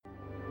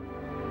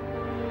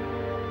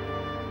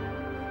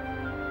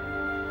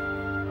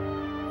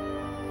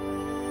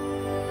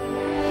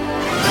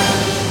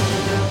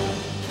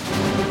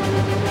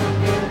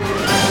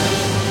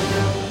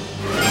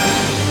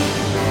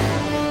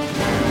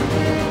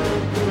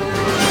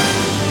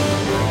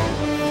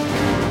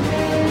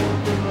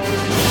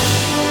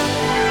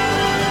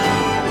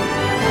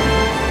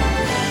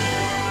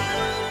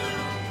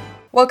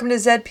Welcome to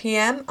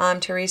ZPM. I'm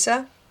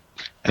Teresa.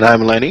 And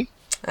I'm Lenny.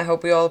 I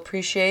hope we all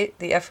appreciate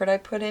the effort I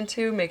put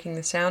into making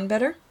the sound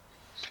better.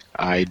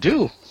 I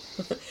do.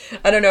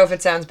 I don't know if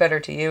it sounds better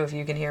to you, if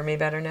you can hear me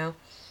better now.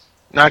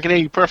 Now I can hear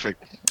you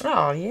perfect.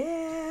 Oh,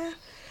 yeah.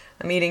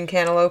 I'm eating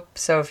cantaloupe,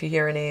 so if you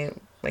hear any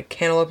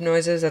cantaloupe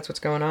noises, that's what's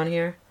going on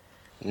here.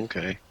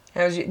 Okay.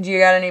 Do you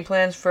got any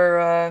plans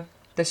for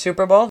the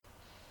Super Bowl?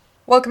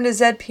 Welcome to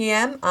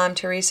ZPM. I'm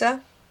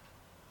Teresa.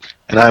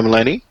 And I'm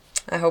Lenny.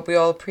 I hope we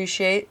all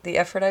appreciate the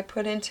effort I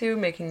put into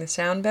making the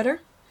sound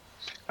better.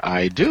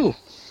 I do.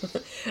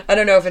 I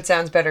don't know if it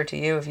sounds better to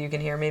you, if you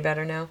can hear me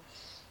better now.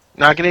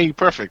 Now I can hear you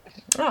perfect.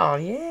 Oh,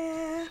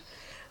 yeah.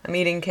 I'm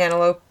eating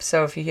cantaloupe,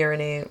 so if you hear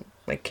any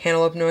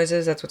cantaloupe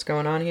noises, that's what's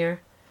going on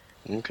here.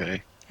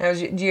 Okay.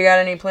 Do you got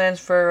any plans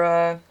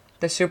for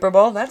the Super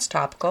Bowl? That's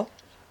topical.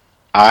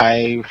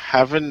 I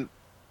haven't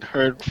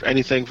heard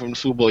anything from the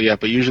Super Bowl yet,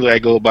 but usually I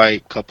go by a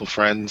couple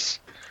friends.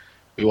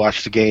 We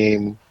watch the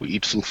game, we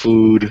eat some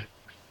food,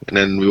 and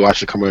then we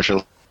watch the commercial.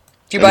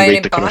 Do you buy any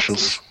rate the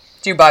boxes?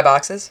 Do you buy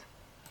boxes?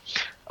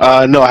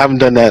 No, I haven't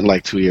done that in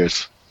like 2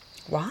 years.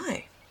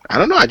 Why? I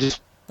don't know. I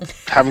just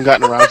haven't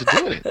gotten around to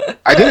doing it.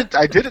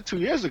 I did it 2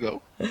 years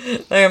ago.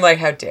 I'm like,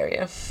 how dare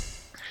you?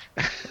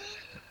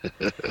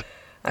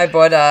 I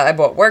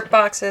bought work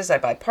boxes. I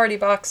buy party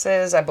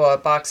boxes. I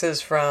bought boxes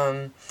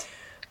from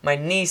my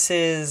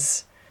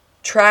niece's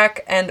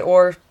track and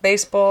or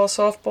baseball,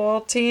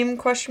 softball team,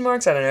 question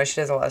marks. I don't know.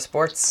 She does a lot of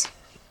sports.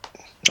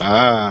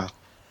 Ah,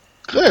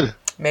 good.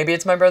 Maybe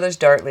it's my brother's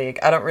dart league.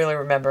 I don't really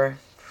remember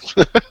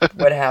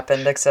what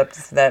happened,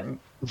 except that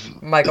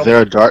Michael...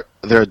 There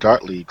are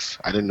dart leagues.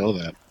 I didn't know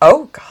that.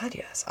 Oh, God,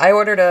 yes. I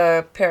ordered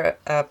a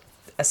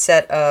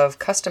set of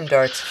custom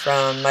darts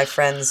from my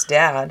friend's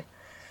dad,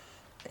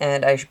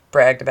 and I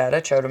bragged about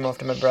it, showed them off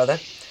to my brother,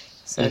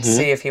 so to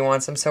see if he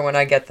wants them. So when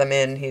I get them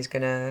in, he's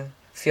going to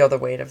feel the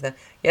weight of them.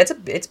 Yeah,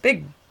 it's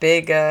big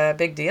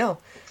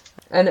deal.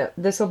 And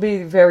this will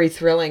be very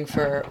thrilling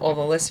for all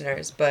the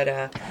listeners,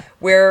 but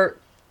we're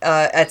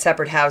at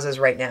separate houses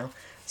right now.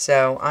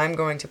 So I'm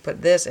going to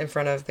put this in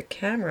front of the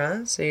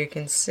camera so you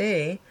can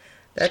see.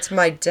 That's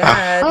my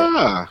dad.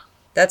 Aha.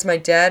 That's my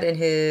dad and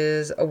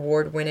his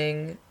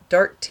award-winning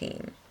dart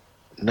team.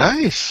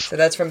 Nice. So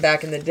that's from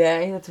back in the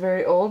day. That's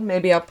very old.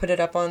 Maybe I'll put it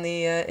up on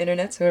the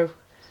internet so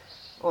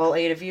all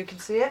 8 of you can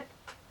see it.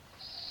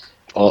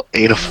 All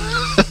 8 of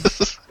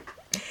us.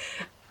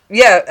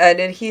 Yeah,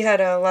 and he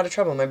had a lot of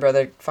trouble, my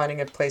brother, finding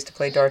a place to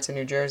play darts in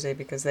New Jersey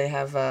because they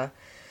have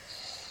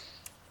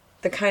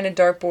the kind of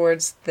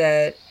dartboards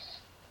that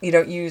you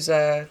don't use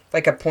a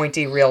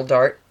pointy real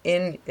dart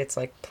in. It's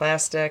like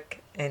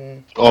plastic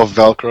and... Or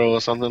Velcro or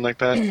something like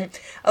that?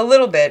 A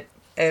little bit.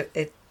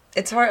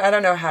 It's hard. I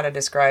don't know how to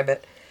describe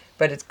it,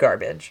 but it's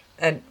garbage.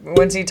 And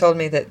once he told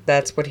me that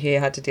that's what he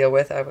had to deal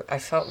with, I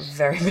felt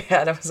very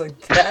bad. I was like,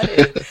 that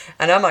is...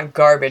 And I'm a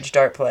garbage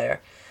dart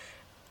player.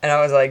 And I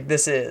was like,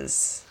 this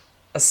is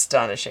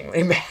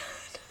astonishingly bad.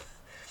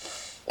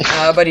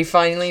 But he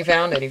finally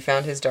found it. He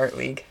found his dart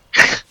league.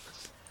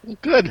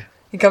 Good.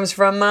 He comes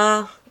from...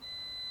 my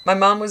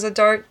mom was a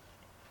dart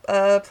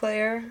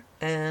player,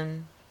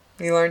 and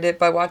we learned it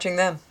by watching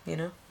them, you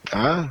know?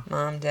 Ah.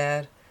 Mom,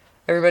 Dad.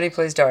 Everybody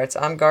plays darts.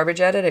 I'm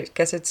garbage at it. I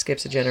guess it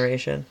skips a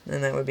generation,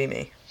 and that would be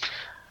me.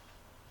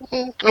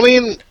 I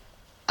mean,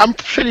 I'm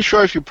pretty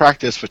sure if you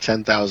practice for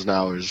 10,000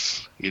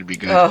 hours, you'd be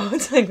good. Oh,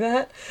 it's like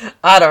that?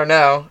 I don't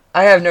know.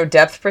 I have no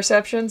depth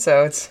perception,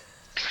 so it's...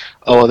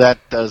 Oh, that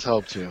does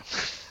help, too.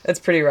 It's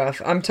pretty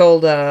rough. I'm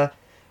told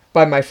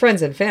by my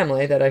friends and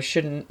family that I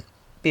shouldn't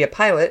be a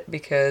pilot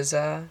because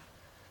I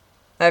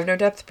have no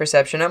depth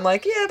perception. I'm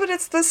like, yeah, but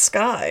it's the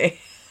sky.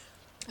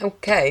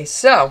 Okay,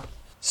 so,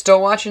 still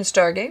watching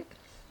Stargate?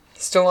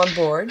 Still on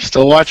board?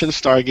 Still watching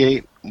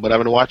Stargate, but I've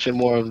been watching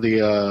more of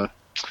the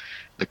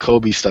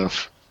Kobe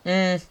stuff.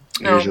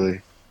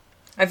 Usually.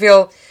 I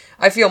feel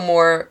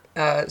more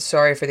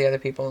sorry for the other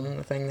people in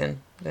the thing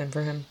than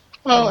for him.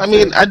 Well, I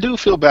mean, I do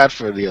feel bad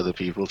for the other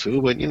people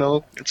too, but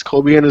it's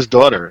Kobe and his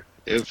daughter.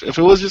 If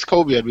it was just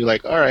Kobe, I'd be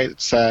like, all right,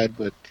 it's sad,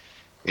 but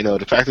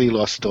the fact that he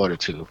lost his daughter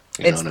too.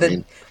 You know what I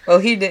mean? Well,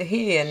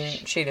 he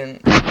and she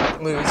didn't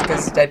lose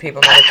because dead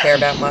people never care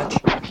about much.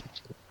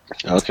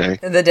 Okay.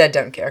 The dead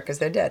don't care because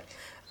they're dead.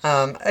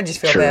 I just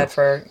feel bad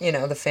for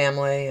the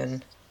family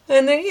and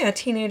then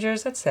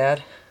teenagers. That's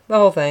sad. The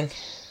whole thing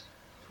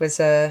was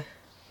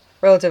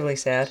relatively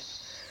sad.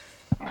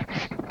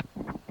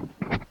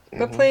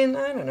 But playing,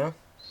 I don't know.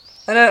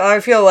 I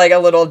feel like a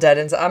little dead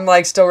inside. I'm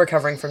like still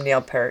recovering from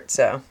Neil Peart,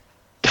 so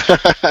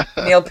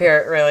Neil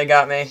Peart really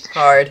got me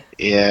hard.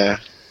 Yeah.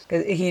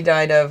 He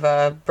died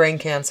of brain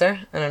cancer.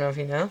 I don't know if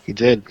you know. He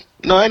did.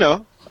 No, I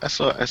know. I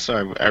saw.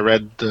 I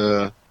read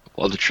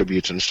all the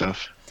tributes and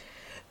stuff.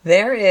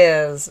 There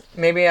is.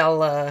 Maybe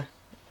I'll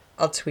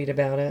tweet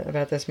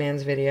about this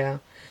man's video.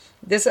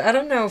 I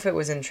don't know if it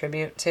was in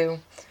tribute to,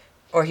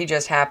 or he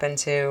just happened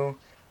to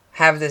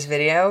have this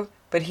video,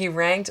 but he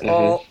ranked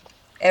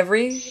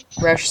every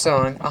Rush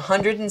song,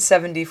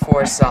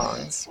 174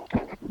 songs.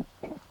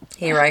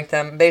 He ranked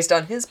them based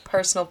on his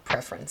personal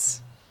preference.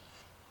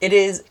 It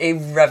is a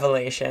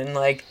revelation.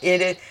 Like,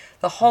 the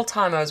whole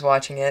time I was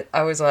watching it,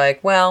 I was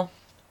like, well,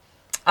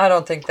 I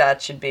don't think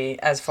that should be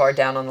as far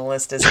down on the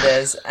list as it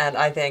is. And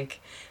I think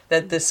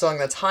that this song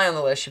that's high on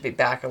the list should be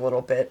back a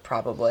little bit,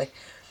 probably.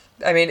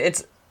 I mean,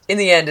 in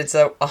the end, it's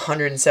a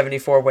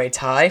 174-way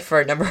tie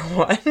for number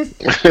one.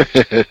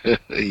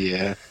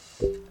 Yeah.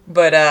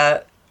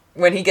 But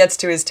when he gets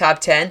to his top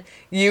 10,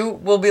 you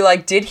will be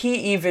like, did he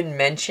even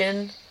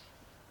mention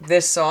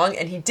this song?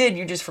 And he did.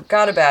 You just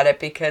forgot about it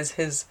because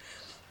his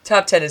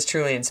top 10 is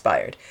truly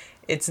inspired.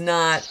 It's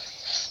not...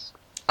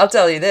 I'll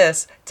tell you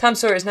this. Tom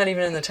Sawyer is not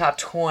even in the top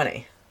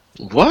 20.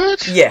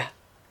 What? Yeah.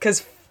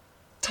 Because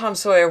Tom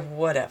Sawyer,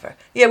 whatever.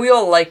 Yeah, we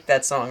all like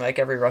that song. Like,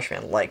 every Rush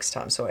fan likes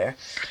Tom Sawyer.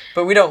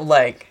 But we don't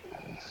like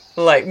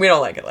we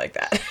don't like it like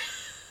that.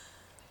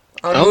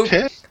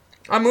 Okay.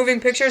 On Moving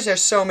Pictures,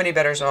 there's so many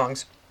better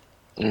songs.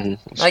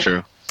 It's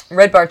true.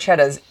 Red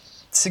Barchetta's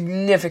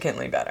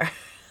significantly better.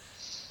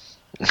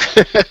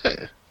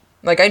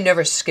 Like, I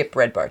never skip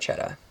Red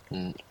Barchetta.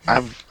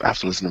 I have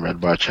to listen to Red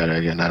Barchetta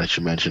again now that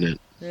you mention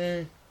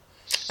it.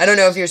 I don't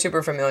know if you're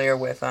super familiar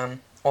with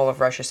all of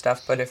Rush's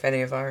stuff, but if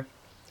any of our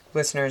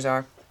listeners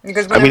are,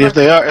 because I mean, if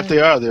they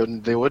are,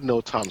 they would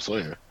know Tom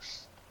Sawyer.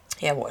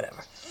 Yeah,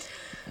 whatever.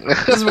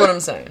 This is what I'm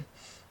saying.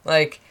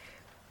 Like,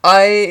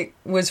 I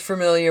was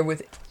familiar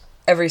with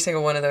every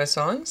single one of those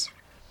songs,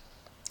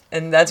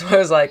 and that's why I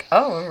was like,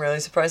 oh, I'm really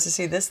surprised to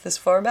see this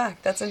far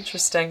back. That's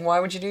interesting. Why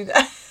would you do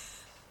that?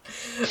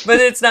 But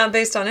it's not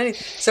based on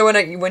anything. So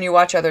when you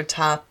watch other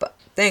top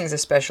things,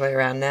 especially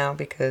around now,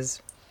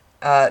 because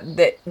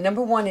the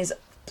number one is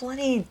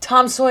bloody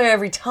Tom Sawyer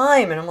every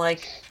time, and I'm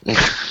like,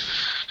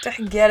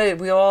 I get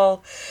it.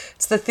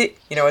 It's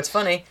you know, it's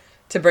funny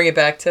to bring it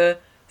back to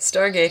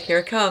Stargate. Here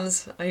it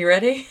comes. Are you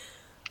ready?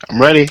 I'm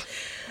ready.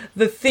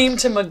 The theme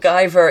to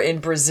MacGyver in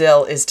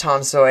Brazil is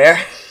Tom Sawyer.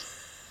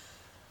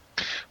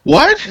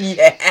 What?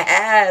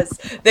 Yes,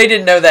 they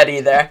didn't know that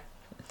either.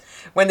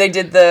 When they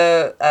did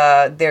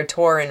their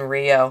tour in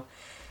Rio,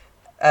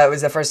 it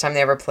was the first time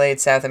they ever played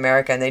South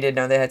America, and they didn't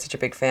know they had such a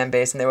big fan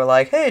base, and they were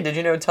like, hey, did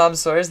you know Tom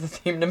Sawyer's the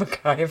theme to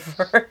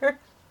MacGyver?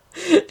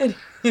 And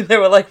they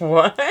were like,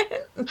 what?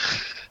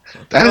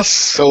 That is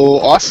so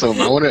awesome.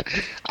 I want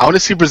to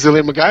see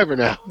Brazilian MacGyver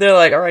now. They're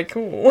like, all right,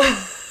 cool.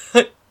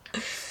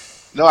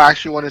 No, I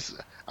actually want to.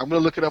 I'm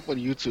gonna look it up on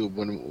YouTube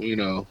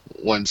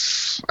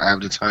once I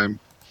have the time.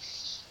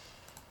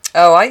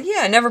 Oh, I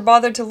never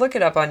bothered to look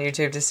it up on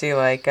YouTube to see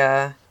like.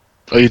 Oh,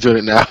 you're doing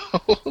it now.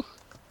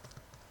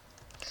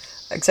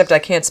 Except I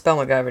can't spell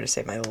MacGyver to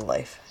save my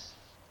life.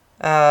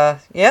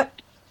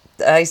 Yep.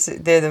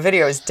 The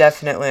video is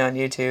definitely on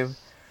YouTube.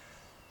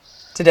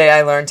 Today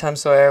I learned Tom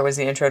Sawyer was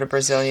the intro to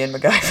Brazilian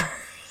MacGyver.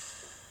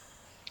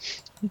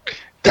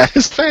 That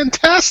is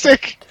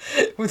fantastic.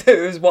 It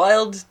was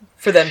wild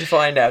for them to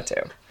find out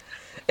too.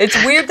 It's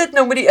weird that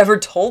nobody ever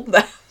told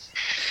them.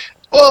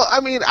 Well, I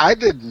mean, I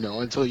didn't know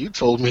until you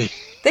told me.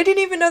 They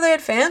didn't even know they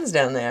had fans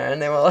down there,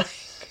 and they're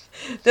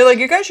like,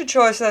 you guys should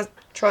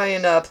try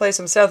and play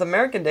some South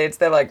American dates.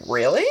 They're like,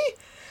 really?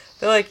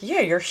 They're like,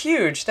 yeah, you're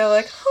huge. They're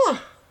like, huh,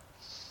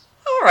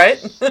 all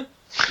right.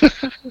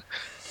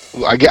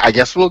 Well, I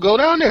guess we'll go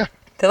down there.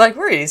 They're like,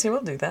 we're easy,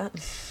 we'll do that.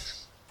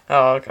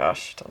 Oh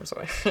gosh, Tom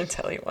Sawyer, I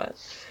tell you what.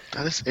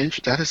 That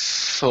is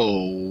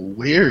so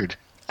weird.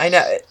 I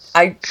know.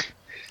 I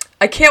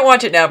can't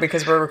watch it now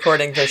because we're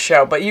recording this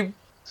show, but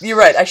you're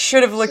right. I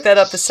should have looked that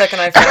up the second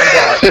I found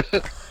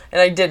out.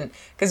 And I didn't.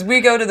 Because we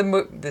go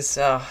to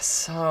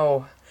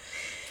so...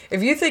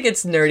 If you think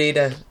it's nerdy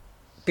to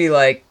be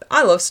like,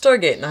 I love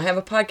Stargate and I have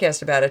a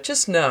podcast about it,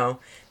 just know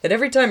that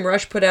every time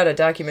Rush put out a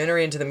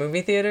documentary into the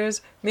movie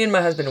theaters, me and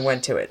my husband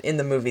went to it in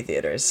the movie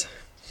theaters.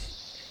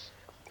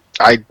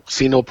 I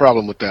see no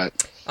problem with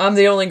that. I'm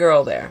the only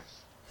girl there.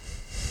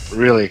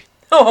 Really?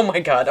 Oh my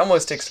god,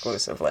 almost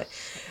exclusively.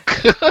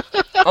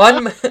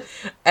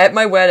 At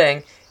my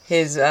wedding,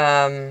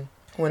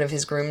 one of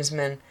his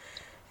groomsmen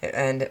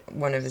and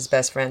one of his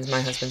best friends,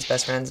 my husband's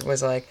best friends,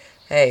 was like,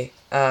 hey,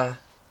 I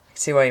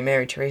see why you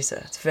married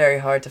Teresa. It's very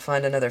hard to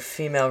find another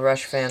female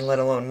Rush fan, let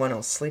alone one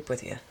who'll sleep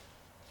with you.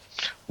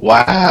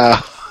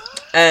 Wow.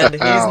 And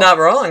he's not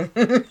wrong.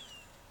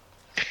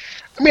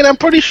 I mean, I'm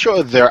pretty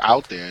sure they're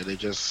out there. They're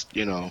just,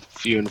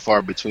 few and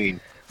far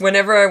between.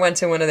 Whenever I went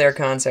to one of their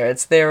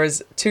concerts, there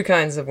was two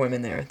kinds of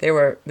women there. They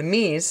were the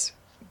me's,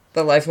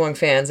 the lifelong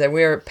fans that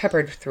we were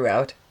peppered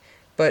throughout,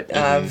 but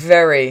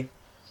very,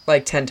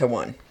 10 to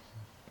 1.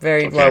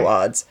 Very low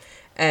odds.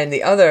 And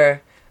the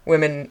other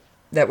women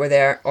that were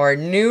there are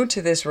new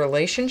to this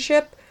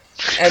relationship,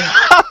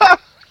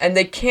 and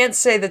they can't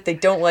say that they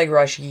don't like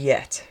Rush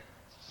yet.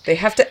 They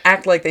have to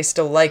act like they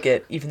still like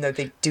it, even though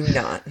they do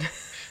not.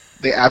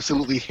 They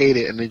absolutely hate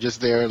it, and they're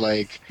just there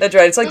like... That's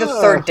right. It's like the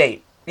third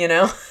date,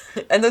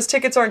 And those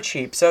tickets aren't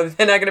cheap, so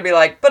they're not going to be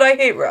like, but I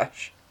hate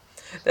Rush.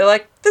 They're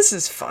like, this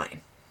is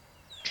fine.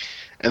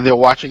 And they're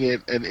watching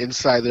it, and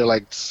inside they're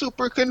like,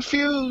 super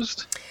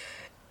confused.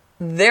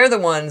 They're the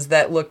ones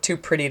that look too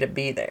pretty to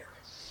be there.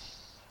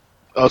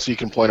 Oh, so you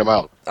can point them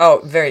out.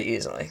 Oh, very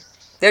easily.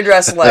 They're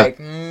dressed like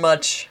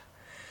much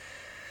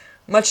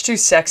Much too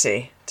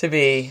sexy to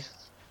be...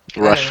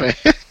 Rush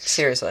fan.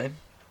 Seriously.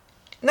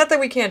 Not that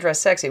we can't dress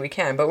sexy, we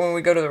can, but when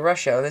we go to the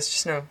Rush show, there's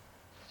just no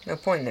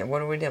point in it.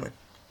 What are we doing?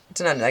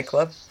 It's not a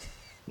nightclub.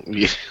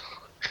 Yeah.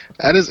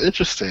 That is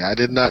interesting. I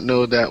did not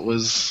know that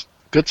was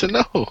good to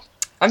know.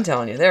 I'm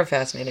telling you, they're a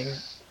fascinating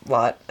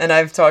lot. And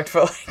I've talked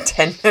for like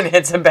 10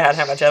 minutes about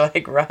how much I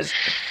like Rush.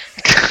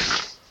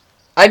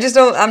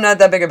 I'm not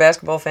that big a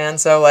basketball fan,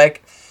 so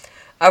like,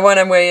 I want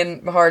to weigh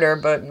in harder,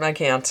 but I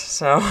can't,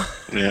 so.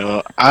 Yeah,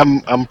 well,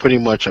 I'm pretty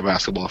much a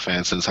basketball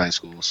fan since high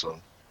school, so.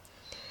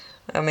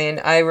 I mean,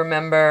 I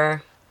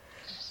remember,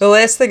 the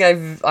last thing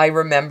I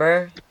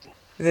remember,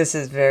 this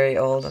is very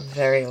old, I'm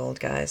very old,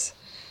 guys,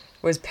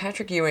 was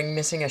Patrick Ewing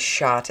missing a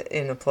shot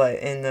in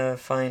the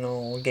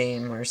final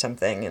game or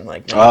something in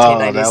like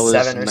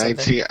 1997 or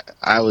something.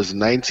 I was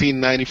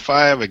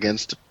 1995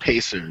 against the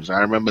Pacers. I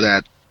remember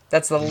that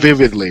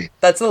vividly.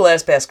 That's the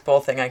last basketball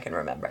thing I can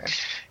remember.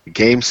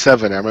 Game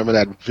 7, I remember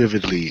that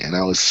vividly, and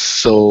I was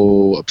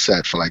so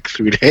upset for like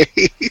 3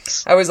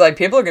 days. I was like,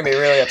 people are going to be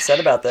really upset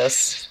about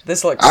this.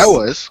 This looks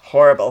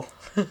horrible.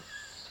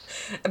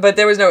 But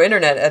there was no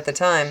internet at the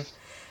time.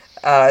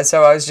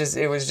 So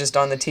it was just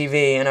on the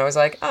TV, and I was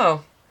like,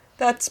 oh,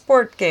 that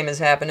sport game is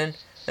happening.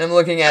 And I'm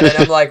looking at it,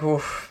 and I'm like,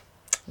 oof,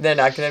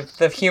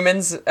 the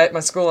humans at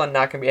my school are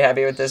not going to be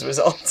happy with this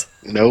result.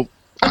 Nope,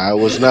 I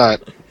was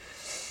not.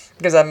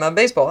 Because I'm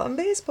baseball.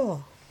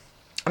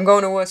 I'm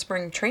going to a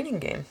spring training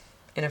game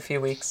in a few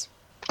weeks.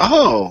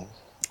 Oh,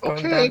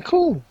 okay,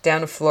 cool.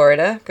 Down to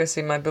Florida, go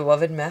see my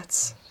beloved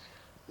Mets.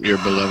 Your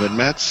beloved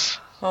Mets?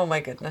 Oh my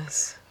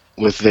goodness.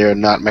 With their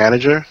not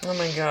manager? Oh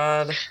my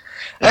god.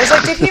 I was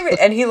like, did he...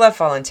 and he left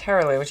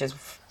voluntarily, which is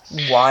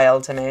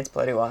wild to me. It's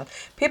bloody wild.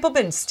 People have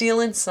been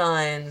stealing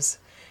signs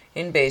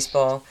in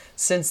baseball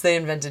since they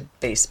invented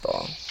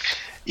baseball.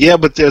 Yeah,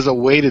 but there's a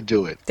way to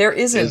do it. There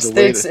isn't.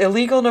 It's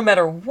illegal no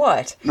matter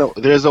what. No,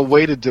 there's a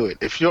way to do it.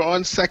 If you're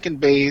on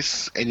second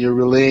base and you're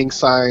relaying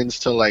signs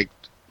to, like,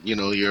 you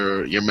know,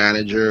 your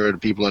manager or the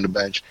people on the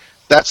bench,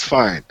 that's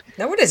fine.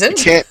 No, it isn't.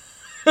 You can't...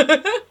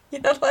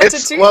 You're not allowed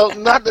to do well, that.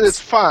 not that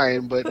it's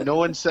fine, but no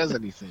one says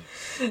anything.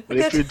 But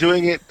if you're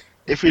doing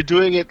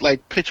it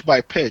like pitch by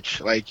pitch,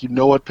 like you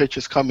know what pitch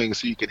is coming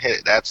so you can hit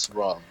it, that's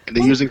wrong. And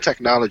they're using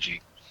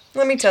technology.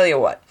 Let me tell you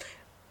what.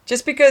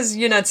 Just because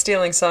you're not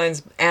stealing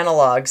signs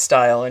analog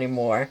style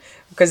anymore,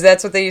 because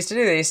that's what they used to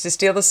do. They used to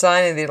steal the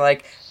sign and they'd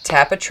like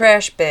tap a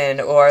trash bin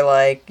or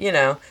like, you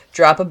know,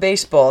 drop a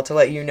baseball to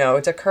let you know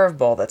it's a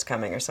curveball that's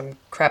coming or some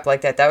crap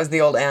like that. That was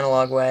the old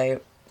analog way.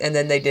 And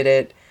then they did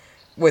it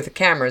with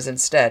cameras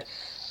instead.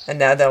 And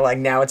now they're like,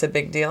 now it's a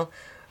big deal.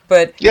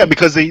 But yeah,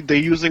 because they're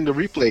using the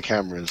replay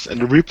cameras. And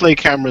the replay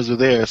cameras are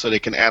there so they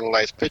can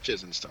analyze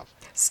pitches and stuff.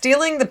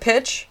 Stealing the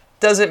pitch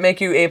doesn't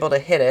make you able to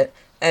hit it.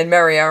 And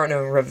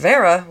Mariano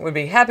Rivera would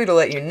be happy to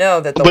let you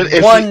know that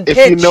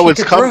pitch you know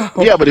it's coming.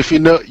 throw. Yeah, but if you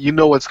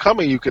know what's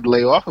coming, you could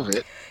lay off of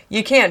it.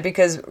 You can't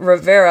because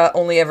Rivera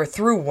only ever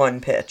threw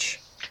one pitch.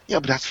 Yeah,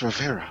 but that's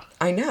Rivera.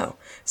 I know.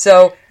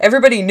 So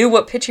everybody knew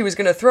what pitch he was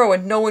going to throw,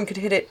 and no one could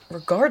hit it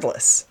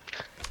regardless.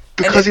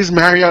 Because he's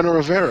Mariano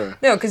Rivera.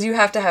 No, because you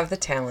have to have the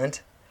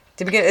talent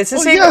to begin. It's the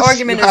same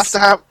argument as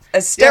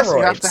steroids. Yes,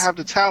 you have to have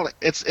the talent.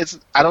 It's.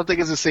 I don't think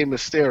it's the same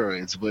as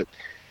steroids, but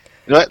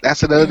you know what?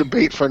 That's another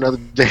debate for another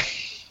day.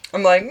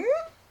 I'm like,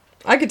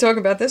 I could talk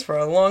about this for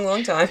a long,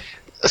 long time.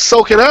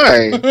 So can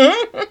I.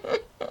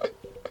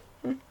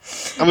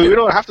 I mean, we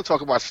don't have to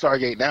talk about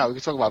Stargate now. We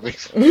can talk about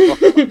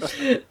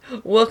baseball.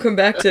 Welcome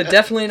back to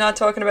definitely not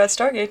talking about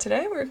Stargate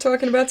today. We're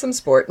talking about some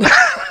sport.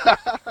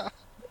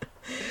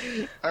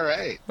 All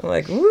right. I'm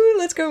like, woo,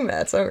 let's go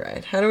Mets. All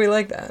right. How do we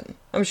like that?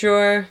 I'm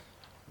sure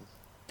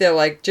they're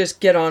like, just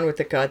get on with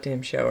the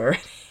goddamn show already.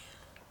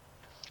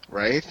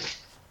 Right?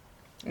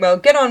 Well,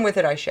 get on with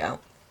it I shall.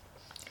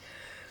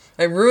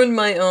 I ruined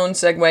my own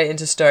segue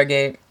into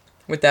Stargate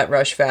with that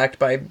Rush fact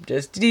by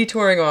just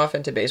detouring off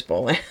into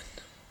baseball land.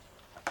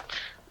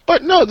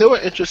 But no, they were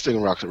interesting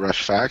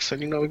Rush facts,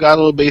 and we got a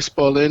little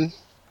baseball in.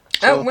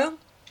 So. Oh, well,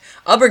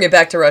 I'll bring it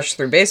back to Rush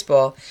through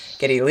baseball.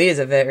 Geddy Lee is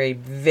a very,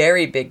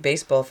 very big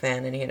baseball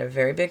fan, and he had a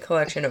very big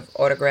collection of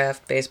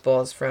autographed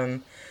baseballs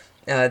from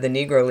the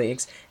Negro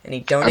Leagues, and he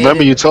donated. I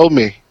remember you told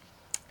me.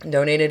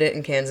 Donated it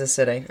in Kansas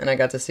City, and I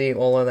got to see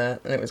all of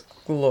that, and it was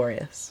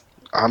glorious.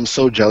 I'm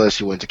so jealous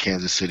you went to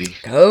Kansas City.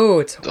 Go,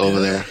 it's over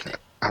there.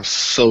 I'm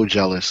so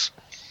jealous.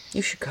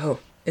 You should go.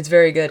 It's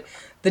very good.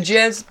 The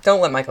jazz,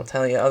 don't let Michael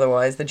tell you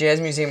otherwise. The Jazz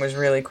Museum was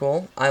really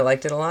cool. I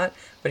liked it a lot.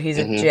 But he's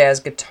a jazz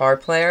guitar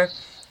player,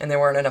 and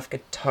there weren't enough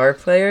guitar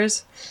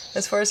players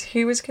as far as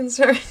he was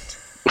concerned.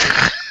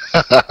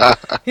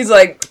 He's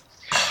like,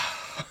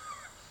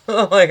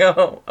 oh my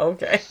god,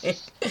 okay.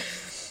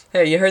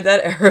 Hey, you heard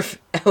that?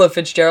 Ella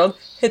Fitzgerald?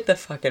 Hit the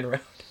fucking road.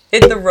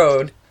 Hit the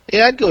road.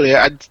 Yeah, I'd go there.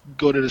 I'd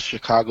go to the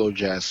Chicago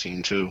jazz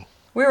scene, too.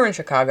 We were in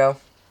Chicago.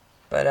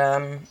 But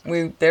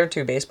there were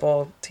 2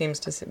 baseball teams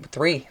to see.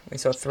 3. We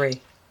saw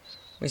 3.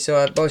 We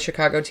saw both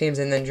Chicago teams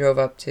and then drove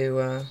up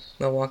to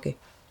Milwaukee.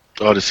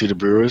 Oh, to see the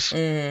Brewers?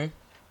 Mm-hmm.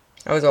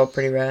 That was all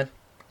pretty rad.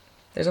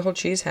 There's a whole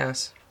cheese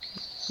house.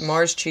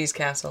 Mars Cheese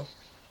Castle.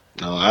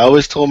 No, I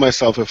always told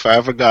myself if I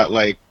ever got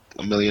like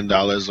 $1 million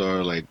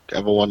or like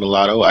ever won the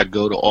lotto, I'd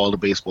go to all the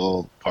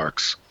baseball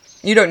parks.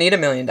 You don't need $1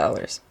 million.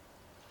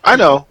 I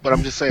know, but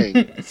I'm just saying.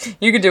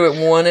 You could do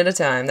it one at a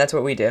time. That's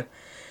what we do.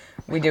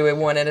 We do it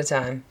one at a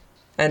time.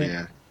 And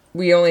Yeah.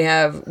 we only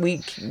have we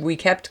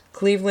kept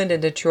Cleveland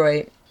and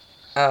Detroit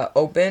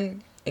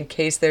open in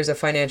case there's a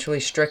financially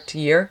strict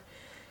year.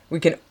 We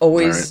can All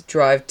right. always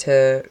drive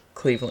to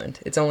Cleveland.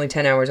 It's only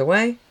 10 hours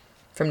away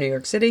from New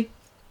York City,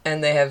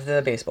 and they have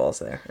the baseballs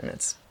there, and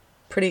it's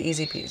pretty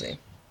easy peasy.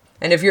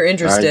 And if you're I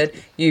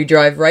interested, you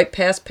drive right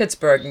past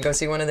Pittsburgh and go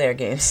see one of their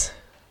games.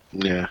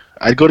 yeah.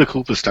 I'd go to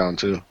Cooperstown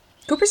too.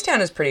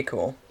 Cooperstown is pretty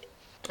cool.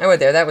 I went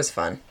there. That was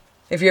fun.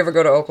 If you ever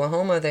go to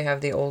Oklahoma, they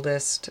have the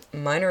oldest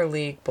minor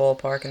league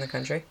ballpark in the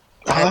country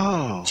at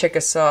Oh.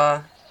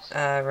 Chickasaw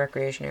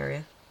Recreation Area.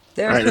 All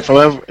There. right.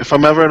 If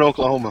I'm ever in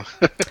Oklahoma.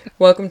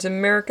 Welcome to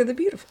America the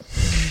Beautiful.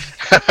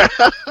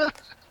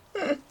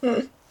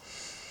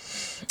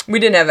 We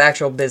didn't have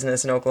actual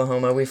business in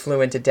Oklahoma. We flew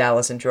into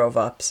Dallas and drove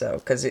up. So,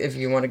 because if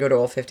you want to go to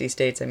all 50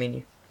 states, I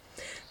mean,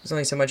 there's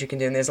only so much you can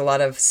do. And there's a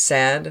lot of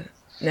sad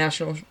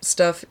national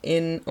stuff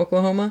in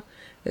Oklahoma.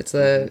 It's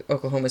the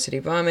Oklahoma City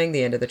bombing,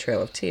 the end of the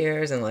Trail of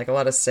Tears, and like a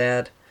lot of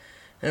sad.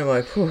 And I'm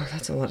like, whew,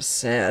 that's a lot of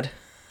sad.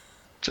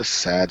 Just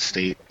sad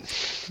state.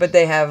 But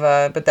they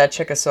have, but that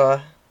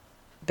Chickasaw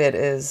bit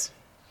is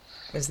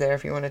there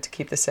if you wanted to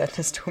keep the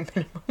sadness to a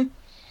minimum.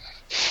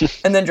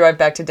 And then drive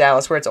back to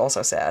Dallas where it's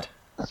also sad.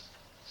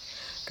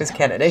 Because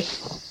Kennedy.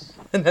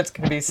 And that's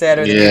going to be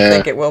sadder than you Yeah.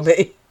 think it will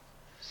be.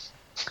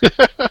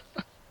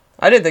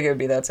 I didn't think it would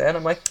be that sad.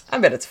 I'm like, I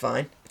bet it's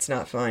fine. It's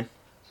not fine.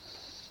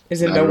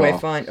 It's in Not no at way all.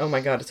 fine. Oh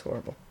my god, it's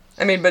horrible.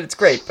 I mean, but it's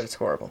great, but it's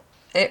horrible.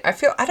 I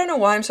don't know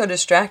why I'm so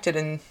distracted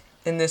in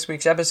this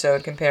week's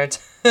episode compared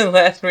to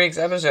last week's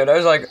episode. I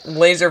was like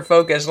laser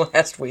focused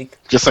last week.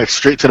 Just like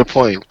straight to the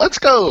point. Let's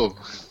go.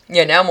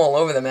 Yeah, now I'm all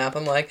over the map.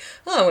 I'm like,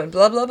 oh, and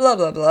blah, blah, blah,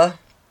 blah, blah.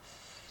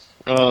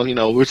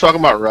 We're talking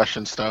about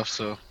Russian stuff,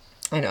 so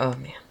I know, oh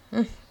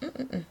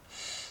man.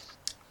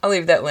 I'll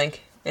leave that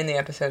link in the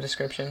episode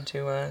description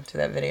to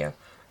that video.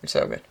 It's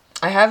so good.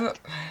 I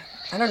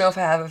don't know if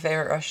I have a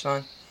favorite Rush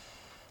song.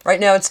 Right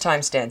now it's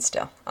Time Stands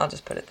Still. I'll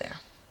just put it there.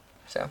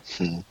 So,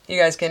 you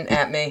guys can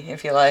at me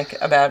if you like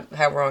about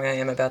how wrong I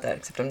am about that,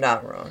 except I'm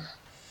not wrong.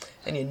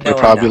 And you know they're I'm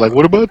probably not like, wrong.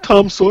 "What about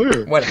Tom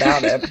Sawyer?" What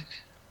about it?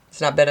 It's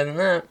not better than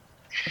that.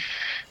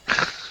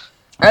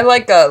 I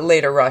like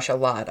Later Rush a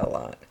lot.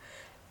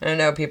 I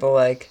know people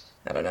like,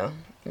 I don't know,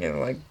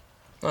 like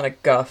a lot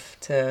of guff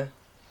to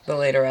the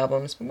later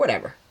albums.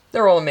 Whatever.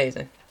 They're all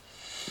amazing.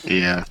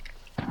 Yeah.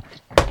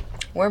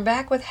 We're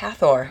back with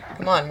Hathor.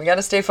 Come on, we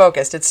gotta stay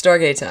focused. It's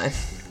Stargate time.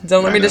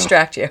 Don't let I me know.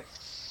 distract you.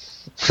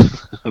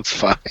 That's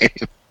fine.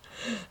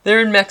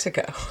 They're in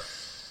Mexico,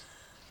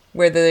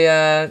 where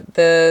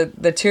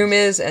the tomb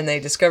is, and they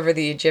discover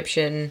the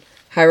Egyptian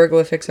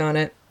hieroglyphics on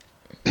it.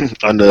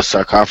 On the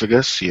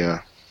sarcophagus,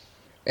 yeah.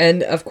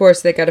 And of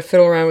course, they got to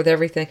fiddle around with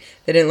everything.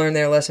 They didn't learn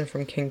their lesson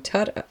from King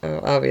Tut,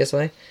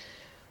 obviously.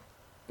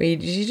 But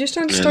you just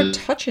don't start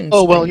touching.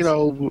 Oh well,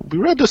 things. we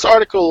read this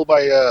article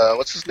by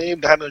what's his name,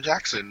 Daniel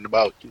Jackson,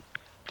 about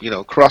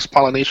cross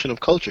pollination of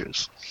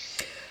cultures.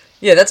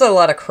 Yeah, that's a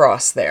lot of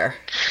cross there.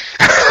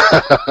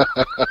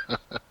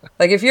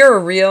 Like, if you're a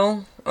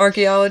real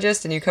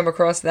archaeologist and you come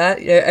across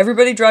that, yeah,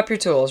 everybody drop your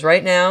tools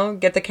right now.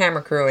 Get the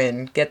camera crew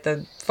in. Get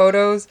the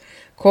photos.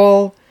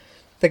 Call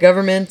the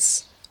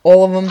governments.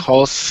 All of them.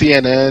 Call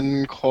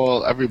CNN.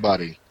 Call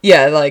everybody.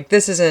 Yeah, like,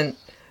 this isn't...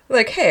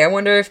 Like, hey, I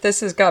wonder if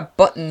this has got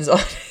buttons on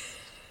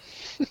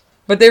it.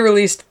 But they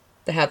released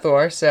the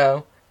Hathor,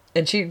 so...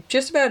 And she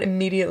just about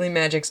immediately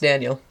magics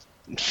Daniel.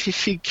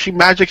 She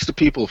magics the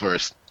people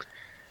first.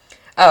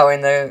 Oh,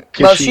 and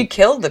she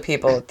killed the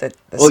people at the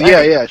site.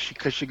 Yeah.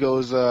 Because she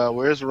goes,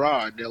 "Where's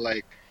Ra?" And they're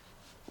like,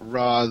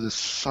 "Ra, the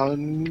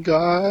sun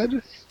god,"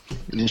 and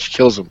then she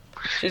kills him.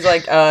 She's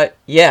like,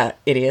 yeah,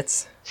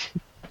 idiots.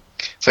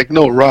 It's like,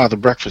 no, Ra, the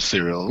breakfast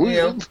cereal.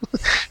 Yeah.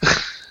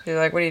 She's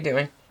like, what are you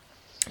doing?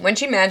 When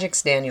she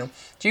magics Daniel,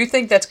 do you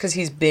think that's because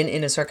he's been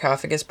in a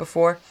sarcophagus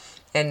before?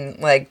 And,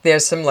 like,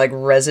 there's some, like,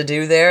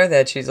 residue there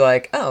that she's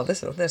like, oh,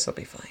 this'll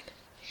be fine.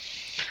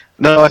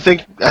 No, I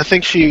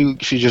think she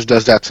just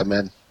does that to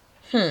men.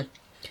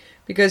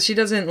 Because she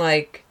doesn't,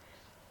 like,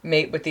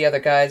 mate with the other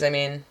guys. I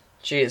mean,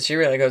 she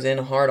really goes in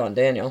hard on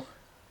Daniel.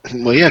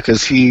 Well, yeah,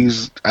 because he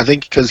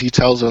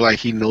tells her, like,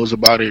 he knows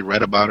about it,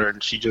 read about her,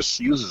 and she just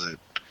uses it.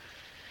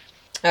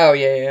 Oh,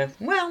 yeah.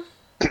 Well,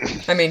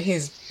 I mean,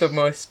 he's the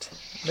most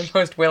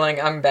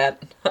willing. I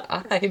bet.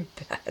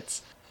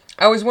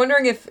 I was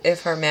wondering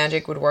if her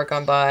magic would work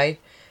on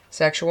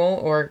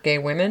bisexual or gay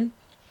women.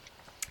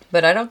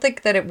 But I don't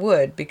think that it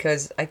would,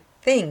 because I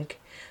think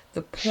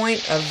the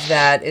point of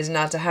that is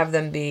not to have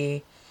them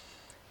be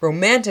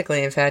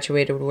romantically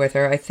infatuated with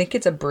her. I think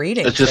it's a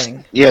breeding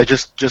thing. Yeah,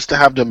 just to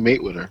have them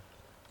mate with her.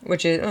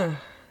 Which is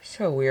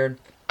so weird.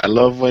 I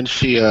love when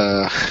she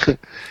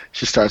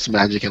she starts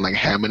magicking like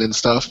Hammond and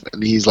stuff,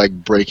 and he's like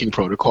breaking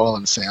protocol,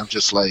 and Sam's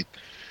just like,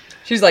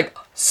 She's like,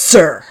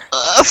 Sir.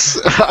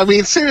 I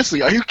mean,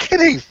 seriously, are you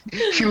kidding?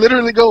 She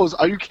literally goes,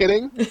 "Are you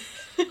kidding?"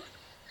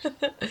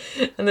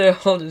 And they're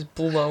all just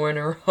blowing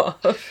her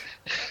off.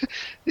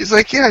 He's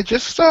like, "Yeah,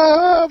 just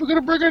we're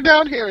gonna bring her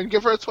down here and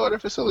give her a tour of the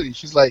facility."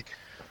 She's like,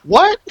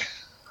 "What?"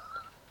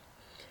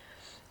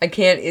 I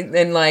can't,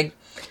 and like,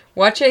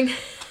 watching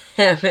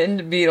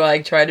Hammond be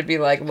like, try to be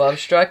like love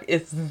struck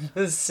is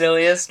the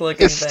silliest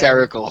looking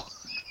Hysterical. thing.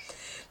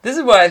 This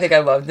is what I think I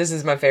love. This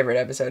is my favorite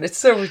episode. It's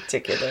so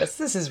ridiculous.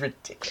 This is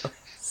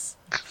ridiculous.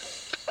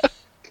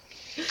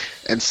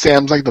 And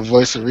Sam's like the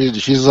voice of reason.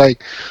 She's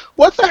like,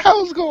 "What the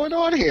hell's going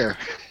on here?"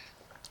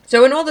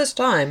 So in all this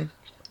time,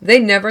 they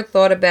never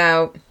thought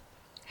about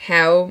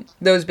how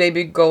those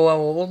baby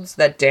goa'ulds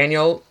that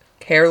Daniel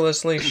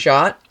carelessly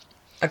shot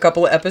a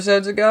couple of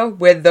episodes ago,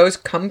 where those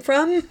come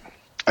from.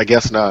 I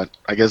guess not.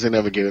 I guess they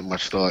never gave it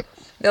much thought.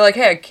 They're like,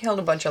 hey, I killed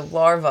a bunch of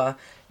larvae.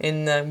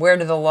 Where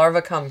did the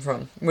larva come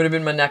from? Would have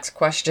been my next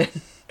question.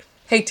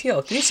 Hey,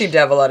 Teal, you seem to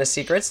have a lot of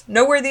secrets.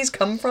 Know where these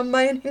come from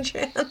by any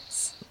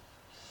chance?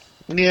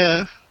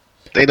 Yeah.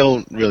 They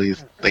don't really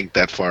think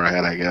that far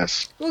ahead, I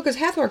guess. Well, because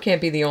Hathor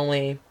can't be the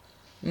only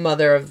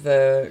mother of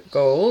the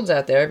goa'ulds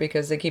out there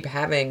because they keep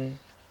having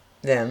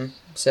them,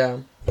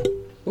 so...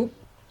 Oop.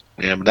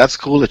 Yeah, but that's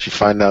cool that you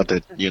find out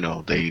that,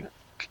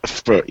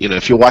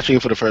 if you're watching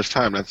it for the first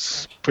time,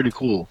 that's pretty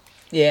cool.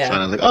 Yeah.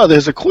 Find out, like, oh,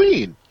 there's a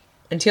queen.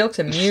 And Teal'c's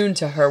immune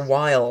to her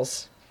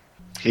wiles.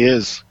 He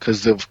is,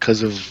 because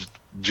of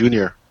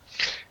Junior.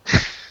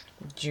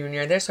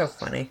 Junior, they're so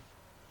funny.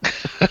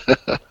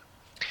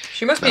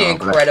 She must be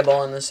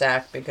incredible in the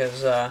sack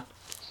because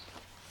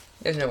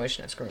there's no way she's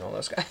not screwing all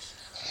those guys.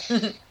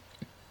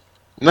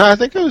 No, I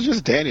think it was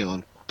just Daniel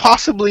and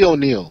possibly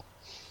O'Neill.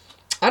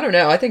 I don't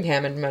know. I think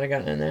Hammond might have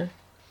gotten in there.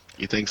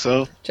 You think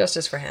so?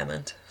 Justice for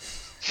Hammond.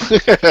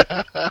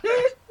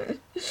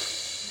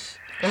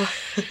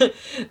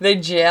 They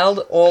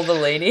jailed all the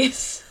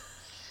ladies.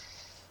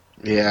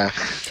 Yeah.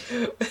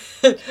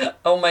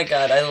 Oh my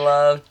god, I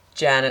love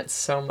Janet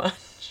so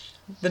much.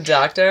 The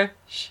doctor,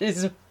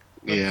 she's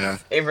my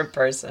favorite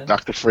person.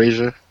 Dr.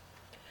 Fraser.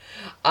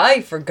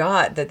 I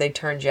forgot that they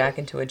turned Jack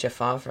into a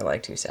Jaffa for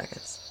like 2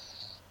 seconds.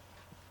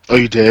 Oh,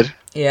 you did?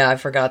 Yeah, I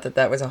forgot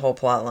that was a whole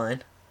plot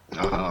line.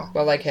 Oh.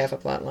 Well, like half a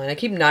plot line. I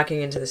keep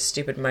knocking into this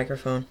stupid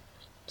microphone.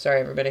 Sorry,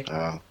 everybody.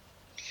 Oh.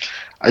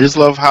 I just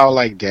love how,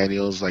 like,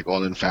 Daniel's, like,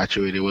 all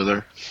infatuated with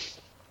her.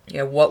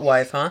 Yeah, what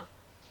wife, huh?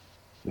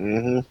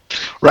 Mm-hmm.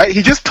 Right?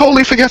 He just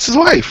totally forgets his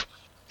wife.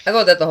 I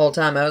thought that the whole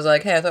time. I was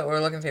like, hey, I thought we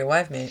were looking for your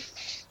wife, mate.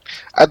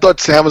 I thought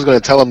Sam was going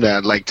to tell him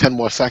that, like, 10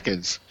 more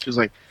seconds. She was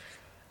like,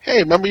 hey,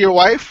 remember your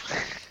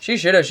wife? She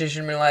should have. She should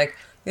have been like,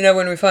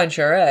 when we find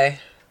Sheree,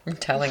 I'm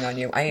telling on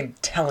you. I am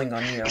telling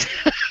on you.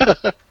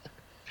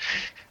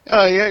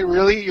 Oh, yeah,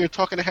 really? You're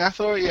talking to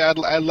Hathor? Yeah,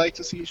 I'd like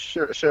to see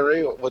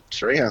Sheree, what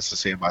Sheree has to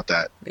say about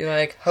that. Be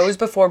like, hoes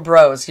before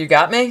bros. You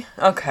got me?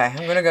 Okay,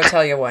 I'm going to go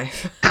tell your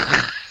wife.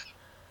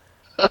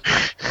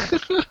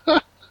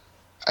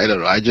 I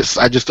don't know. I just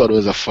thought it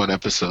was a fun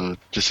episode.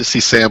 Just to see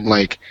Sam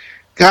like,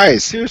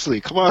 guys,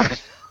 seriously, come on.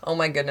 Oh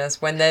my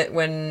goodness.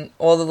 When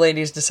all the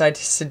ladies decide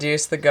to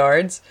seduce the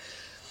guards,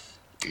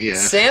 yeah.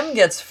 Sam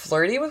gets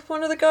flirty with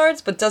one of the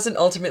guards, but doesn't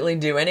ultimately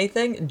do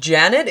anything.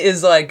 Janet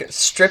is like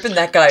stripping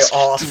that guy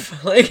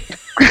off. Like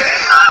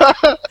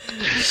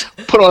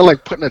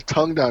putting a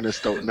tongue down his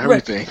throat and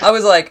everything. I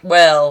was like,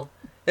 well,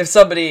 if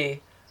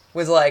somebody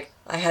was like,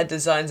 I had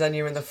designs on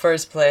you in the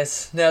first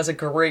place, now's a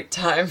great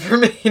time for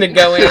me to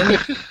go in.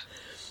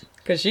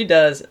 Because she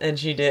does, and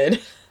she did.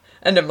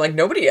 And I'm like,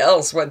 nobody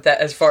else went that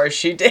as far as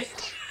she did.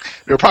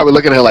 They're probably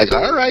looking at her like,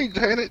 all right,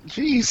 Janet,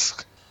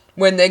 jeez.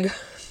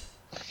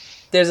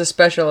 There's a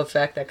special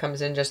effect that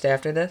comes in just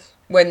after this.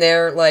 When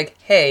they're like,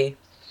 hey,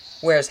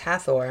 where's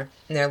Hathor?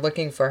 And they're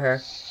looking for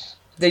her.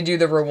 They do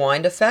the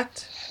rewind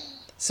effect.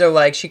 So,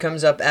 like, she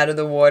comes up out of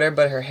the water,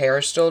 but her hair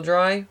is still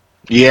dry.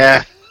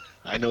 Yeah.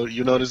 I know,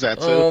 you noticed that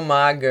too. Oh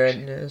my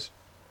goodness.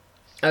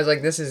 I was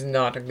like, this is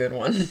not a good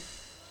one.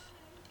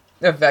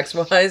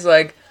 Effects-wise,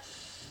 like,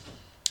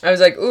 I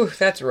was like, ooh,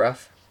 that's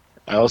rough.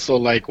 I also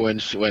like when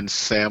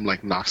Sam,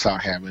 like, knocks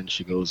out Hammond,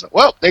 she goes,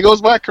 well, there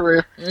goes my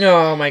career.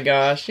 Oh my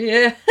gosh,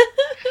 yeah.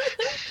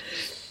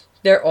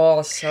 They're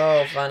all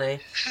so funny.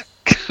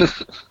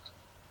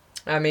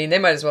 I mean, they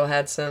might as well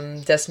had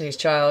some Destiny's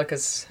Child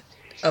because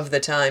of the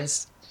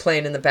times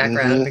playing in the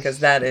background because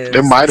that is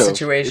the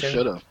situation. They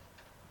should have.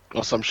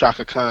 Or some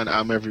Shaka Khan,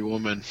 I'm Every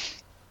Woman.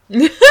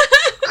 That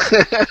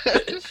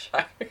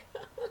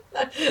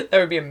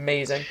would be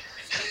amazing.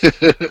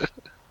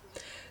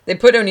 They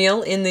put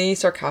O'Neill in the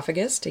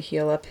sarcophagus to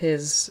heal up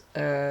his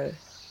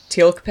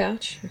teal'c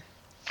pouch.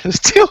 His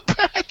teal'c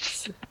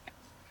patch?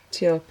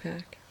 Teal'c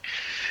pack.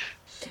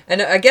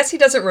 And I guess he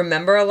doesn't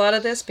remember a lot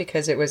of this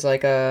because it was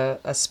like a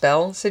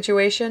spell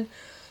situation.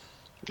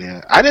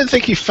 Yeah, I didn't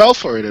think he fell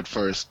for it at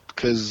first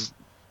because,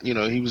 he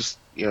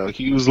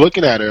was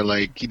looking at her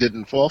like he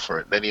didn't fall for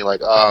it. Then he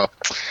like, oh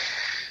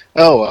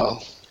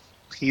well,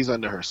 he's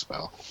under her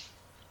spell.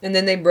 And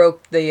then they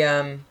broke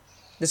the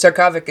The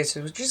sarcophagus,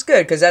 which is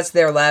good, because that's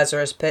their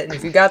Lazarus pit, and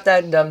if you got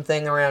that dumb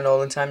thing around all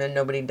the time, then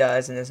nobody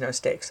dies, and there's no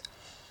stakes.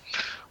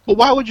 Well,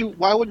 why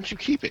wouldn't you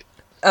keep it?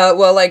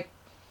 Well, like,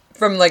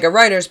 from, like, a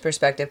writer's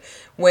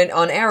perspective, when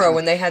Arrow,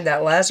 when they had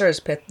that Lazarus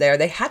pit there,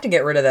 they had to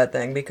get rid of that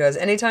thing, because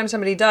anytime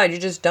somebody died, you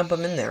just dump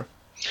them in there.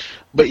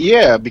 But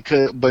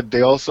but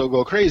they also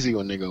go crazy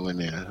when they go in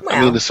there. Well,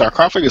 I mean, the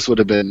sarcophagus would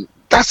have been,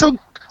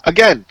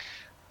 again,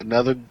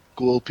 another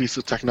cool piece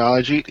of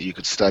technology that you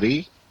could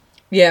study.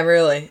 yeah,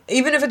 really.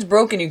 Even if it's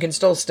broken, you can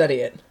still study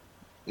it.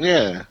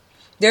 Yeah.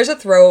 There's a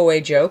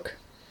throwaway joke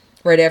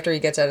right after he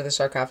gets out of the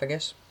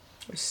sarcophagus.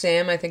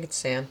 Sam, I think it's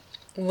Sam,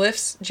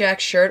 lifts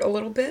Jack's shirt a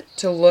little bit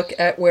to look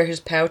at where his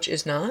pouch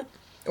is not,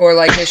 or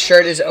like his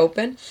shirt is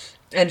open,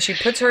 and she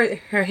puts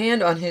her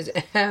hand on his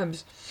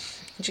abs,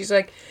 and she's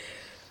like,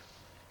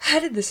 how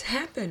did this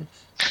happen?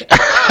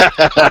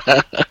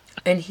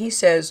 And he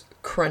says,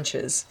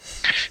 crunches.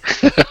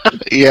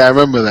 Yeah, I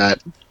remember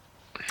that.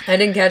 I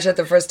didn't catch that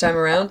the first time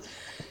around.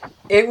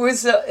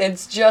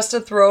 It's just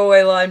a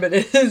throwaway line, but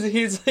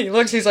he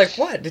looks, he's like,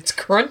 what? It's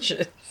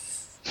crunches.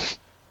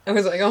 I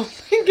was like, oh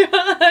my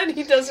god,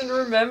 he doesn't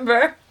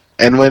remember.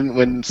 And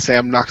when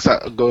Sam knocks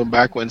out, going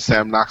back when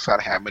Sam knocks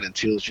out Hammond and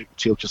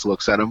Teal just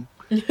looks at him,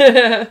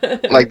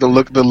 like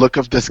the look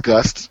of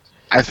disgust.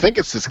 I think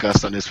it's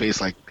disgust on his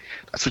face. Like,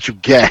 that's what you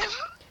get.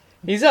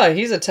 He's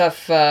a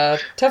tough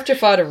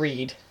Jafar to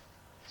read.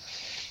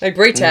 Like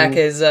Braytak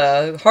is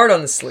hard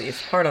on the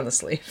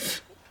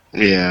sleeve.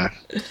 Yeah,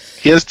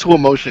 he has two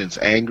emotions: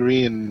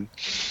 angry and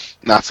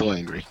not so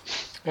angry.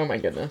 Oh my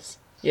goodness.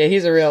 Yeah,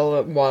 he's a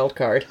real wild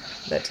card,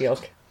 that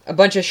Teal'c. A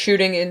bunch of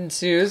shooting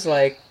ensues,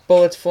 like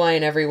bullets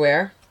flying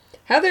everywhere.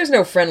 How there's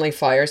no friendly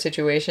fire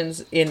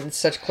situations in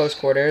such close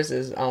quarters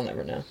is, I'll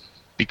never know.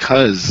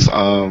 Because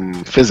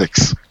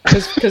physics.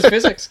 Because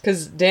physics.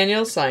 Because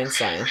Danielle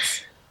science.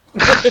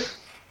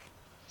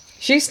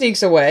 She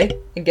sneaks away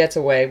and gets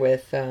away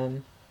with,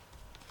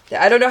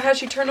 I don't know how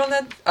she turned on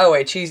that. Oh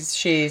wait,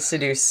 she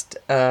seduced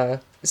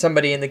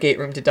somebody in the gate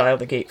room to dial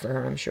the gate for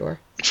her, I'm sure.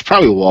 It's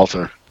probably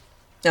Walter.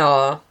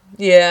 Aw,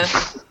 yeah.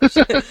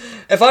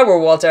 If I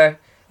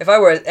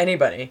were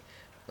anybody,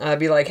 I'd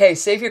be like, hey,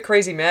 save your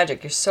crazy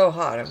magic. You're so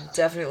hot. I'll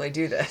definitely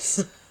do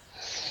this.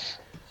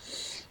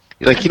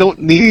 Like, you don't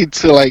need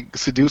to, like,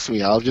 seduce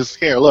me. I'll just,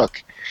 here,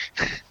 look.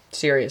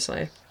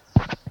 Seriously.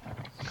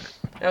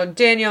 Now,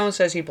 Danielle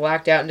says he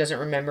blacked out and doesn't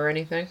remember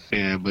anything.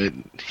 Yeah, but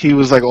he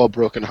was, like, all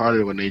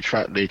brokenhearted when they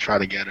try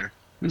to get her.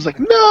 He was like,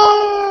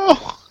 no!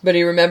 But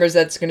he remembers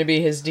that's going to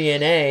be his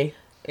DNA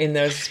in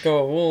those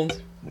skull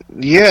wounds.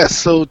 Yeah,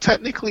 so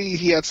technically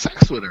he had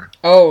sex with her.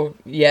 Oh,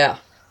 yeah.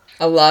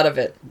 A lot of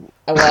it.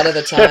 A lot of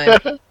the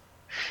time.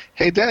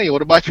 Hey, Danny,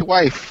 what about your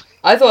wife?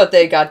 I thought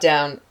they got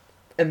down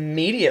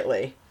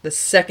immediately. The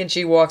second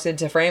she walks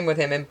into frame with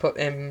him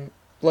and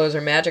blows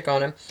her magic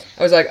on him.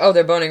 I was like, oh,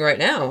 they're boning right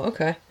now.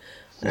 Okay.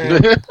 All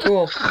right,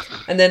 cool.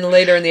 And then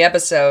later in the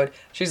episode,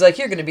 she's like,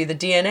 you're going to be the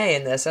DNA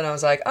in this. And I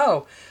was like,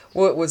 oh,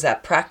 was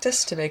that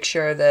practice to make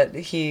sure that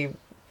he,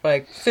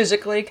 like,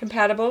 physically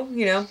compatible?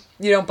 You know,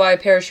 you don't buy a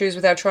pair of shoes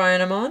without trying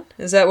them on?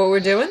 Is that what we're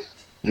doing?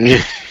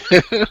 Yeah.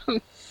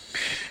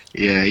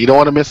 Yeah, you don't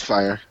want to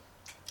misfire.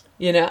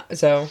 You know,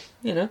 so,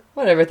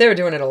 whatever. They were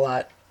doing it a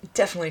lot.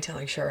 Definitely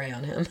telling Sheree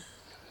on him.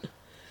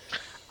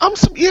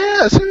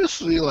 Yeah,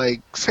 seriously,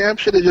 like, Sam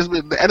should have just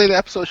been, the end of the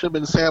episode should have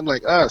been Sam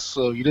like us,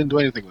 so you didn't do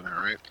anything with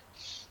her, right?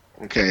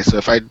 Okay, so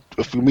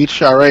if we meet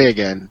Sheree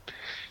again,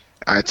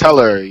 I tell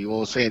her, you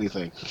won't say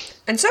anything.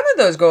 And some of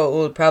those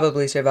will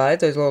probably survive,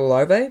 those little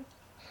larvae.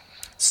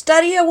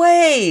 Study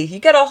away! You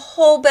got a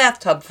whole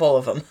bathtub full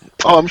of them.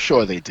 Oh, I'm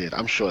sure they did.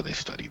 I'm sure they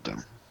studied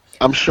them.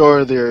 I'm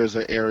sure there's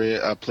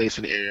a place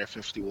in Area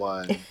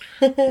 51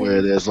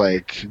 where there's,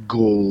 like,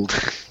 gold.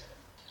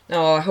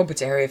 Oh, I hope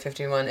it's Area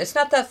 51. It's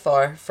not that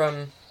far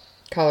from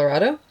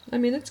Colorado. I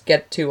mean, it's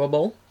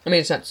get-toable. I mean,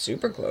 it's not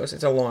super close.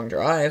 It's a long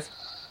drive.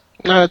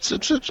 No,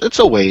 it's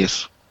a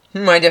ways.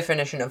 My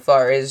definition of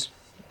far is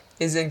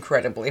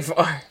incredibly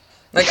far.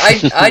 Like,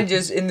 I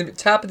just, in the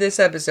top of this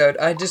episode,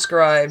 I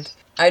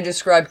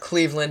described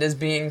Cleveland as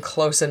being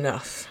close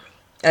enough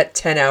at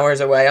 10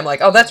 hours away. I'm like,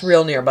 oh, that's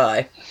real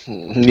nearby.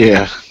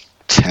 Yeah,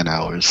 10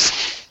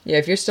 hours. Yeah,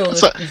 if you're still in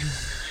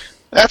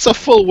that's a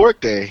full work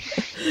day.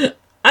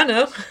 I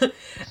know.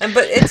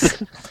 But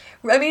it's,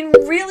 I mean,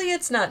 really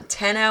it's not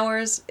 10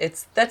 hours.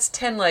 That's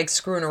 10, like,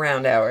 screwing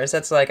around hours.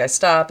 That's like I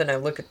stop and I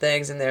look at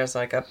things and there's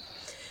like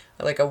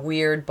a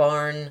weird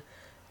barn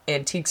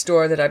antique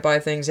store that I buy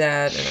things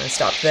at and I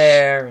stop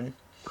there and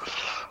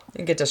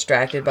get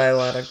distracted by a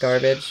lot of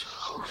garbage.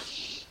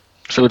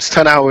 So it's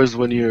 10 hours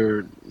when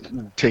you're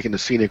taking the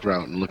scenic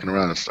route and looking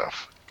around and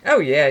stuff. Oh,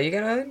 yeah, you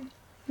gotta...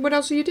 What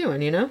else are you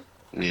doing,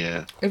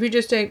 Yeah. If you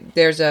just take...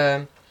 There's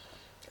an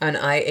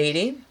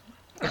I-80,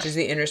 which is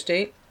the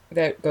interstate,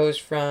 that goes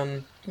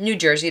from New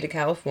Jersey to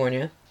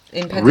California.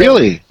 In Pennsylvania.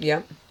 Really?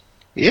 Yep.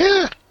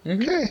 Yeah.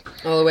 Mm-hmm. Okay.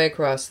 All the way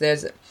across.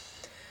 If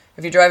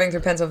you're driving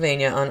through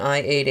Pennsylvania on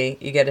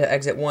I-80, you get to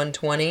exit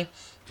 120,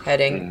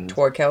 heading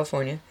toward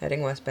California,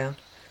 heading westbound.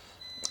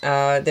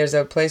 There's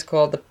a place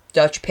called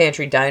Dutch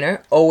Pantry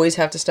Diner. Always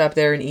have to stop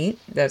there and eat.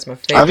 That's my I've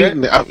favorite.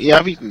 eaten there.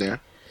 I've eaten there.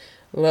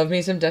 Love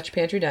me some Dutch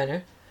Pantry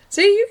Diner.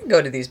 See, you can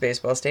go to these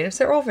baseball stadiums.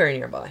 They're all very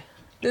nearby.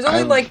 There's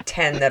only like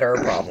 10 that are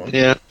a problem.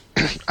 Yeah.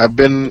 I've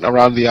been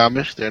around the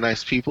Amish. They're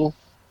nice people.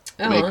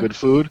 They make Uh-huh. good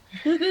food.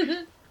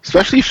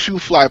 Especially shoe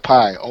fly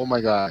pie. Oh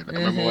my god. I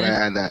remember when I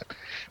had that.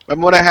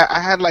 Remember when I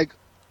had like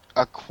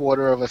a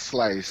quarter of a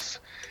slice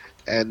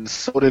and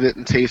soda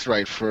didn't taste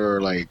right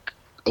for like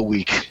a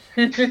week.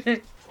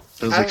 It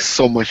was like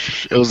so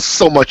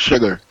much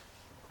sugar.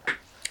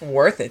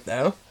 Worth it,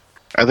 though.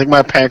 I think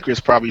my pancreas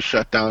probably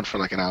shut down for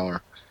like an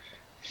hour.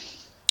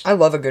 I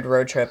love a good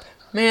road trip.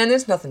 Man,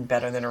 there's nothing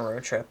better than a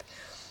road trip.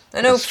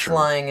 I know That's true.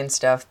 flying and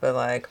stuff, but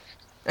like,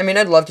 I mean,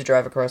 I'd love to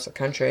drive across the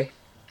country.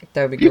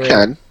 That would be You great.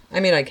 can. I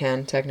mean, I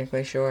can,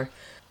 technically, sure.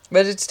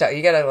 But it's tough.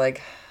 You gotta,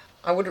 like,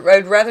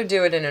 I'd rather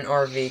do it in an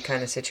RV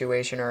kind of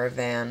situation or a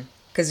van.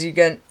 Because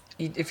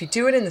if you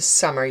do it in the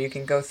summer, you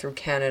can go through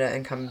Canada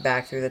and come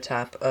back through the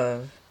top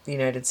of the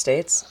United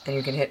States. And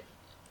you can hit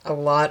a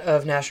lot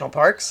of national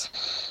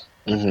parks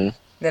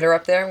that are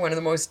up there. One of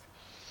the most,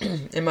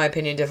 in my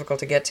opinion, difficult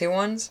to get to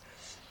ones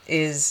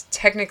is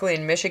technically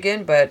in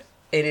Michigan, but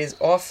it is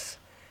off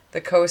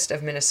the coast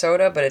of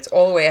Minnesota, but it's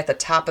all the way at the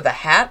top of the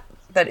hat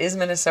that is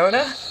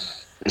Minnesota.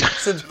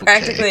 So it's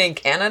practically in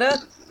Canada.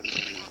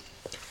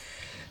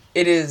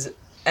 It is,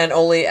 and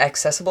only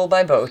accessible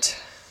by boat.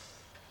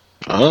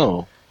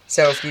 Oh.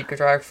 So if you could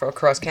drive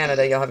across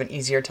Canada, you'll have an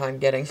easier time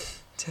getting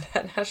to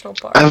that national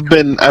park. I've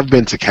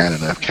been to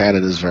Canada.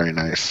 Canada's very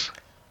nice.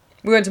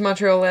 We went to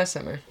Montreal last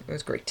summer. It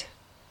was great.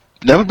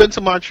 Never been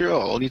to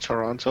Montreal. Only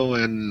Toronto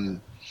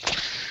and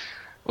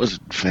was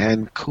it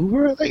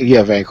Vancouver? I think?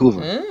 Yeah,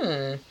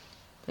 Vancouver.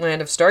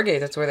 Land of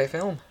Stargate. That's where they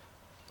film.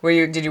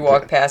 Did you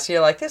walk past?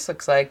 You're like, this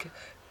looks like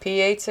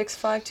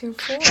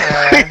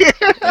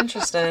P86524.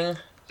 Interesting.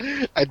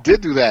 I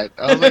did do that.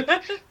 I was like,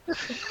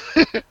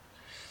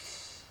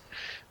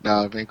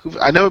 no, Vancouver.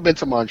 I never been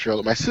to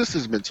Montreal. My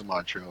sister's been to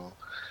Montreal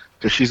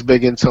because she's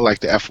big into like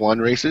the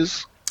F1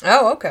 races.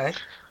 Oh, okay.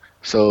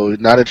 So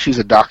now that she's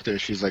a doctor,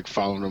 she's like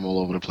following them all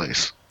over the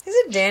place.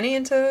 Isn't Danny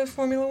into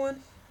Formula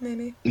One?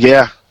 Maybe.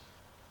 Yeah.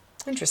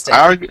 Interesting.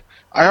 I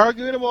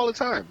argue with him all the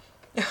time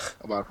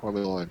about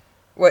Formula One.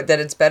 What, that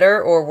it's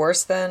better or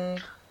worse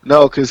than?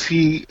 No, because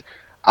he's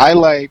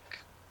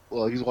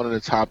one of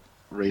the top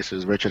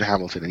racers, Richard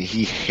Hamilton, and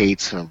he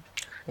hates him.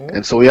 Ooh,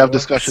 and so we have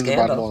discussions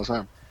scandal. about him all the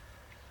time.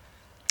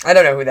 I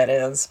don't know who that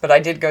is, but I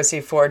did go see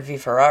Ford v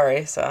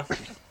Ferrari, so.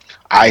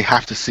 I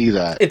have to see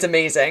that. It's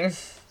amazing.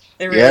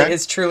 It really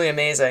is truly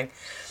amazing.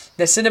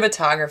 The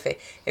cinematography.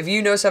 If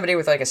you know somebody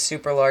with like a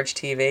super large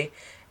TV,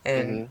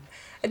 and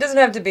it doesn't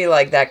have to be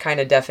like that kind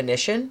of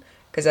definition,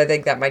 because I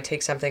think that might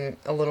take something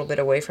a little bit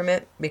away from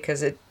it,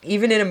 because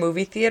even in a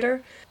movie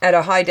theater, at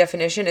a high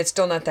definition, it's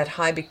still not that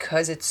high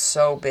because it's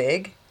so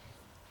big.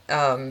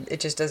 It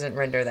just doesn't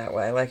render that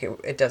way like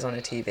it does on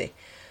a TV.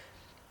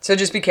 So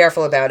just be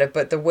careful about it,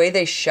 but the way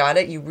they shot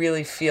it, you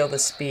really feel the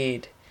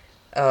speed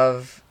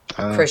of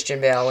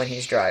Christian Bale when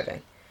he's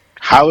driving.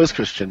 How is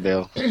Christian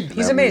Bale?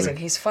 He's amazing.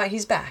 Movie? He's fine.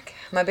 He's back.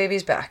 My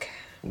baby's back.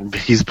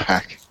 He's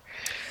back.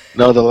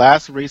 No, the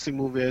last racing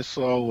movie I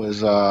saw was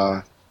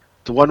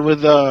the one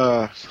with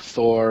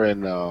Thor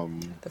and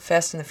The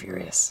Fast and the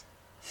Furious.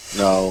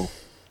 No,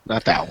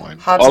 not that one.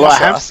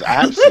 Hobbs I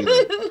have seen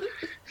it.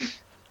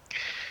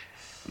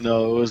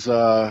 No, it was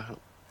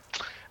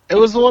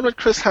the one with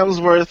Chris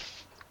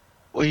Hemsworth,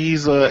 where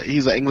he's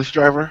an English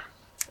driver.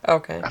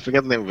 Okay. I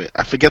forget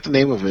the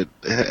name of it.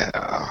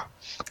 That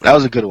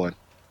was a good one.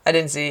 I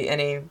didn't see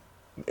any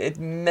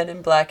Men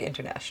in Black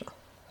International.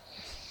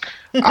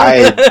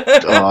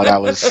 That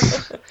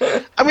was.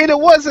 I mean, it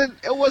wasn't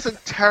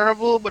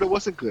terrible, but it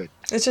wasn't good.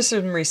 It's just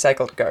some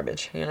recycled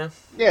garbage, you know.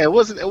 Yeah, it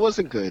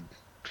wasn't good.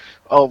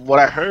 Oh, what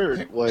I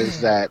heard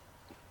was that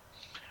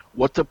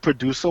what the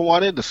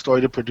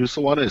story the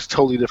producer wanted, is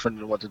totally different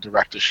than what the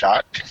director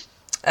shot.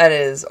 That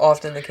is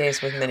often the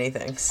case with many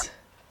things.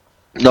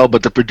 No,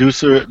 but the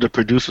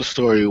producer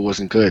story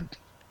wasn't good.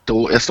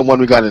 It's the one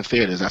we got in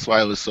theaters. That's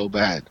why it was so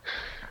bad.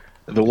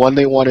 The one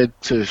they wanted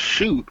to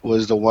shoot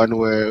was the one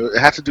where it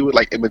had to do with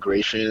like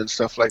immigration and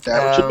stuff like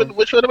that,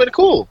 which would have been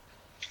cool.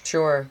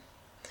 Sure,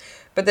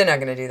 but they're not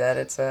going to do that.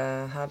 It's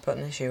a hot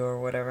button issue or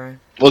whatever.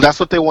 Well, that's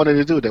what they wanted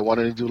to do. They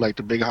wanted to do like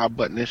the big hot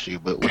button issue,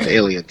 but with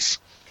aliens.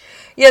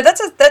 Yeah,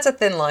 that's a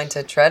thin line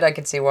to tread. I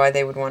can see why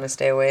they would want to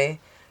stay away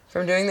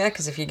from doing that,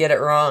 because if you get it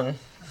wrong,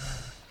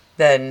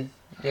 then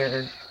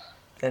you're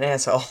an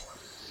asshole.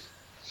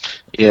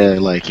 Yeah,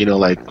 like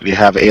you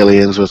have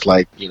aliens with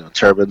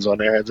turbans on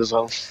their heads or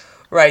something.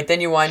 Right,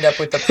 then you wind up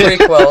with the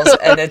prequels,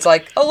 and it's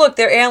like, oh look,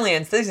 they're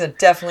aliens. These are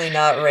definitely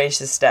not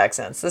racist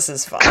accents. This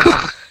is fun.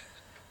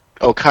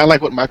 Oh, kind of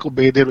like what Michael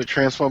Bay did with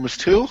Transformers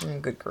 2?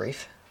 Good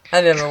grief. I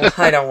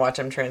don't watch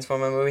them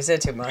Transformer movies. They're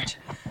too much.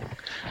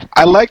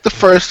 I like the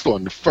first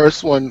one. The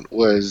first one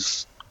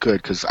was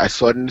good, because I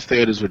saw it in the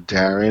theaters with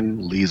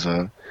Darren,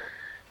 Lisa,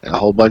 and a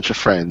whole bunch of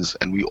friends,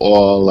 and we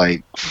all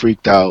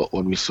freaked out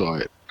when we saw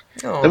it.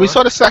 Aww. Then we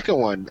saw the second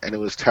one, and it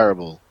was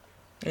terrible.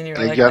 And you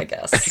were like, I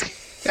guess.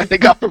 And they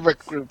got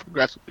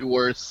progressively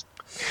worse.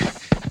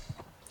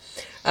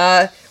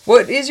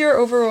 What is your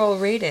overall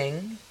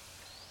rating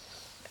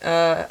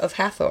of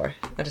Hathor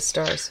out of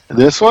stars?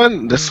 This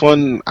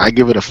one, I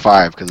give it a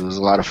 5 because it was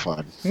a lot of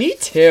fun. Me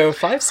too.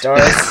 5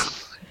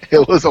 stars.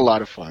 It was a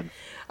lot of fun.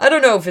 I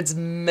don't know if it's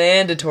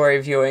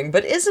mandatory viewing,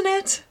 but isn't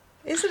it?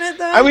 Isn't it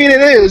though? I mean,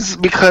 it is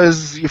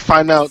because you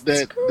find out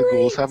that the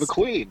ghouls have a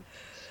queen.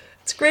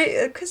 It's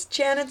great because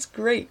Janet's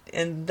great,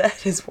 and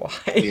that is why.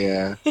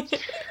 Yeah.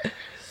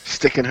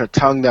 Sticking her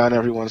tongue down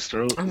everyone's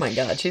throat. Oh my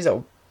god, she's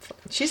a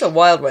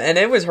wild one, and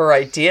it was her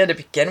idea to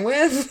begin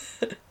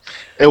with.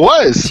 It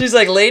was. She's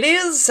like,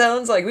 ladies,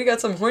 sounds like we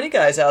got some horny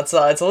guys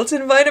outside, so let's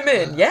invite them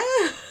in. Yeah.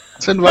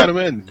 Let's invite them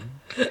in.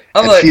 I'm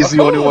and like, she's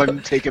the only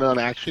one taking on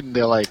action.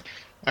 They're like,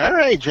 all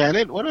right,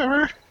 Janet,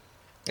 whatever.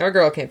 Our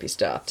girl can't be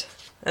stopped,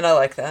 and I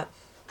like that.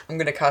 I'm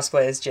gonna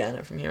cosplay as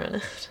Janet from here on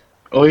out.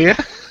 Oh yeah.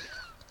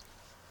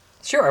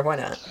 Sure, why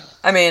not?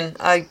 I mean,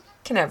 I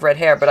can have red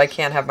hair, but I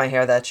can't have my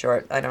hair that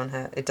short.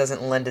 It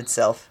doesn't lend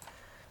itself.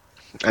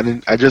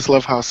 And I just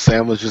love how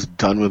Sam was just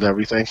done with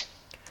everything.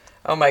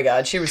 Oh my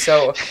god, she was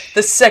so...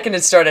 The second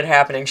it started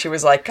happening, she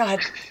was like,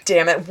 God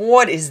damn it,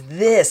 what is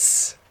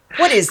this?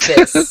 What is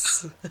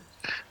this?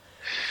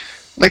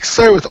 Like,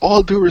 sir, with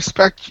all due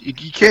respect, you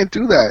can't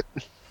do that.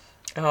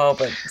 Oh,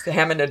 but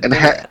Hammond had and,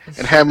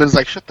 and Hammond's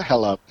like, shut the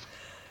hell up.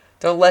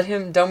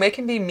 Don't make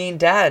him be mean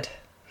dad.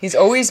 He's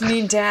always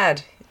mean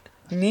dad.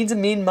 He needs a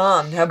mean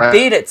mom. Now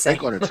beat it, Sam.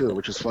 Rank on her too,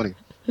 which is funny.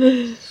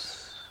 And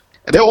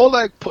they were all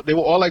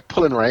like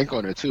pulling rank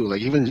on her too. Like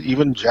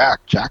even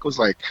Jack. Jack was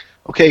like,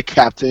 okay,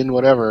 Captain,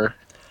 whatever.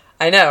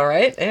 I know,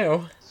 right?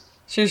 Ew.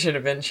 She should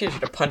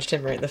have punched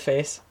him right in the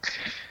face.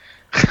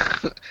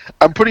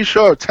 I'm pretty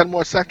sure 10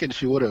 more seconds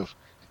she would have.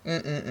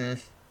 The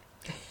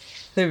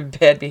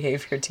bad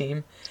behavior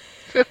team.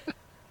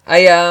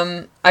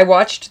 I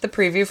watched the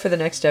preview for the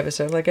next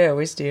episode like I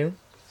always do.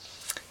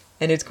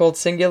 And it's called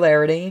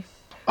Singularity.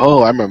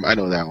 Oh, I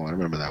know that one. I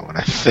remember that one,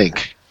 I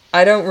think.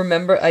 I didn't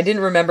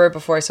remember it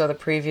before I saw the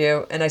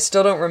preview, and I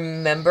still don't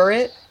remember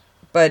it,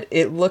 but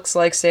it looks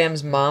like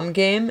Sam's mom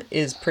game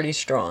is pretty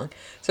strong.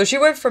 So she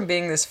went from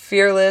being this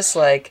fearless,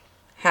 like,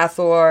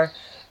 Hathor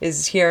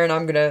is here and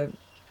I'm gonna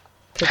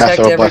protect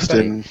Hathor everybody.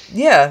 busting.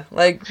 Yeah,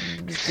 like,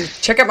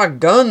 check out my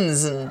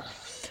guns, and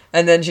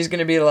then she's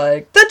gonna be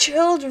like, the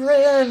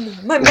children,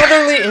 my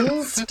motherly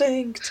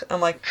instinct. I'm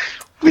like,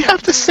 we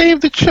have to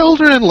save the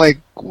children. Like,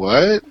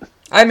 what?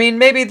 I mean,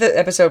 maybe the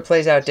episode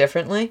plays out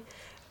differently,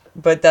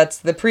 but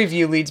the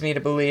preview leads me to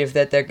believe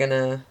that they're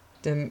gonna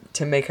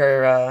to make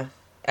her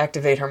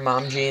activate her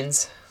mom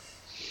genes.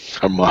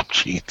 Her mom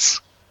genes.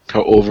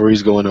 Her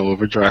ovaries going to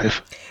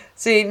overdrive.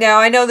 See, now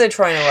I know they're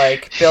trying to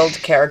like build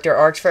character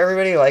arcs for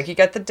everybody. Like you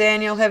got the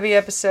Daniel heavy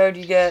episode,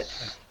 you get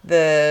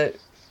the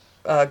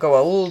go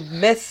old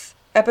myth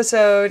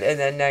episode, and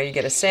then now you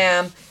get a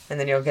Sam, and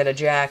then you'll get a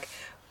Jack.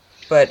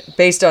 But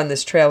based on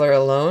this trailer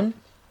alone,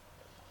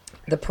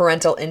 the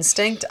parental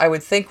instinct, I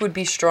would think, would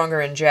be stronger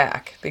in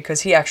Jack,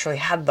 because he actually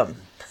had them.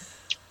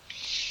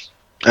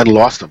 And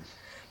lost them.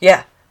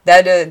 Yeah,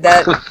 that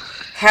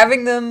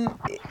having them,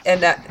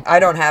 and that, I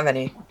don't have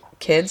any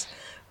kids,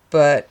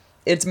 but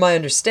it's my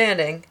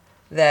understanding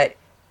that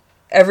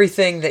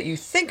everything that you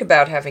think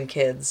about having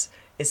kids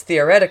is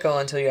theoretical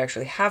until you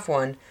actually have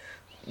one,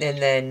 and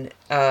then...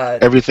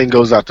 everything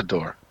goes out the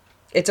door.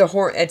 It's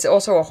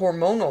also a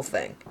hormonal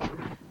thing,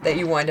 that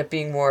you wind up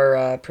being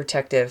more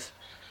protective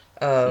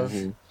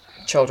of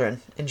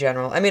children in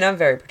general. I mean, I'm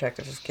very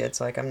protective of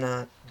kids. Like,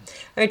 I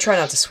try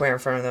not to swear in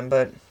front of them,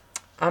 but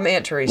I'm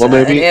Aunt Teresa, and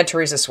Aunt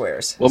Teresa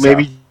swears. Well,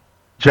 maybe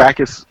Jack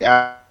is,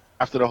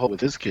 after the whole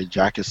with his kid,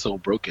 Jack is so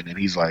broken, and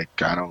he's like,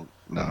 I don't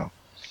know.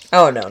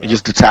 Oh, no. He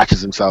just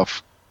detaches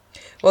himself.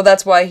 Well,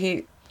 that's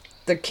why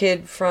the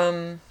kid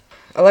from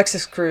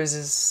Alexis Cruz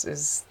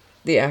is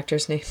the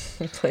actor's name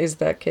who plays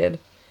that kid.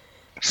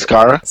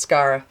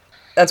 Skara.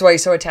 That's why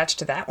he's so attached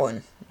to that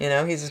one. You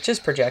know, he's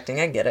just projecting.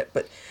 I get it,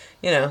 but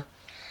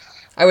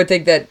I would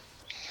think that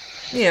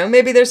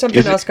maybe there's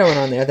something else going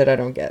on there that I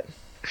don't get.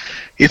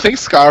 You think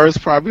Skara's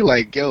probably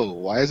like, yo,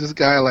 why is this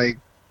guy like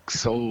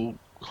so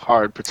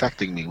hard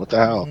protecting me? What the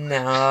hell?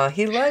 No,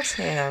 he loves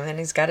him, and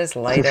he's got his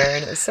lighter,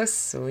 and it was so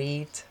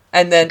sweet.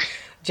 And then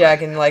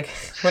Jack, and like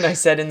when I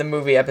said in the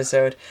movie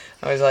episode,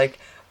 he was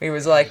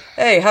like,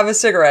 hey, have a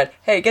cigarette.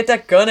 Hey, get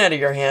that gun out of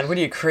your hand. What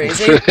are you,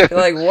 crazy? You're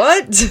like,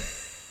 what?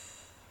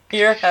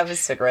 Here, have a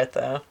cigarette,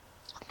 though.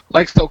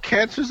 Like, so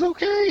cancer's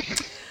okay?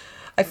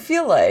 I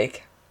feel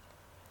like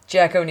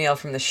Jack O'Neill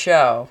from the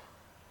show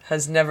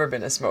has never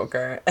been a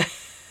smoker.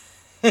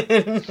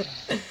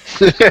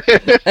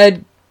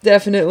 And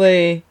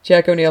definitely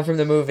Jack O'Neill from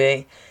the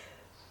movie.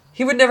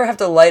 He would never have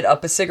to light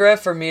up a cigarette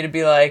for me to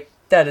be like,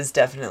 that is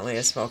definitely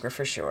a smoker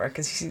for sure.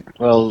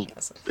 Well,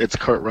 it's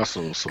Kurt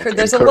Russell. So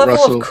there's a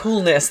level of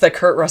coolness that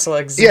Kurt Russell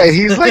exists. Yeah,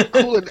 he's like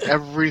cool in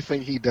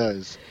everything he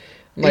does.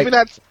 Like,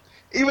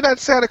 even that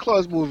Santa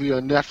Claus movie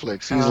on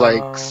Netflix, he's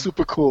like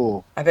super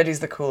cool. I bet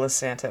he's the coolest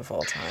Santa of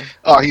all time.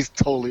 Oh, he's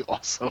totally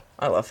awesome.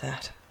 I love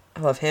that.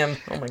 I love him.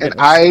 Oh my goodness. And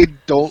I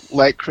don't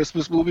like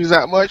Christmas movies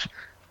that much,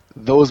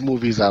 Those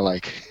movies I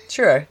like.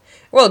 Sure.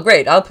 Well,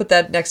 great. I'll put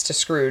that next to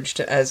Scrooge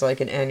as like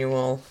an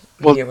annual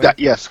Well, viewing.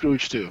 yeah,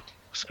 Scrooge too.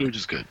 Scrooge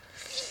is good.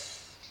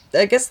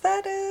 I guess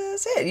that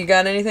is it. You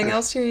got anything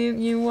else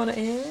you want to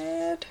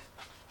add?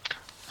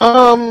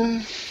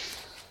 Um,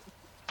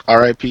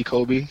 R.I.P.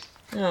 Kobe.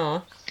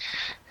 Oh,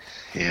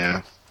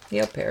 Yeah.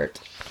 yep, parrot.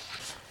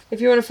 If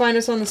you want to find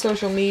us on the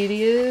social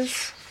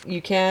medias,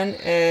 you can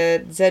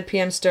at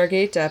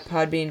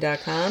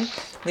zpmstargate.podbean.com.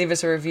 Leave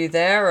us a review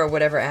there or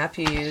whatever app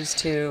you use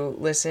to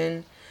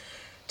listen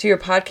to your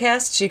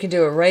podcasts. You can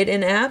do it right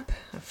in app.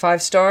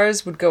 5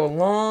 stars would go a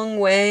long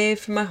way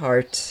for my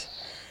heart.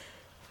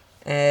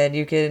 And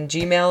you can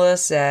Gmail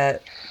us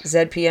at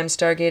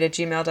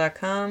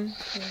zpmstargate@gmail.com.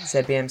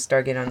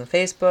 zpmstargate on the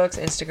Facebooks,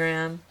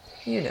 Instagram.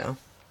 You know.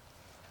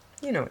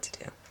 You know what to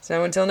do.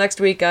 So until next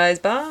week, guys.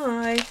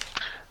 Bye.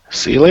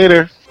 See you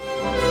later.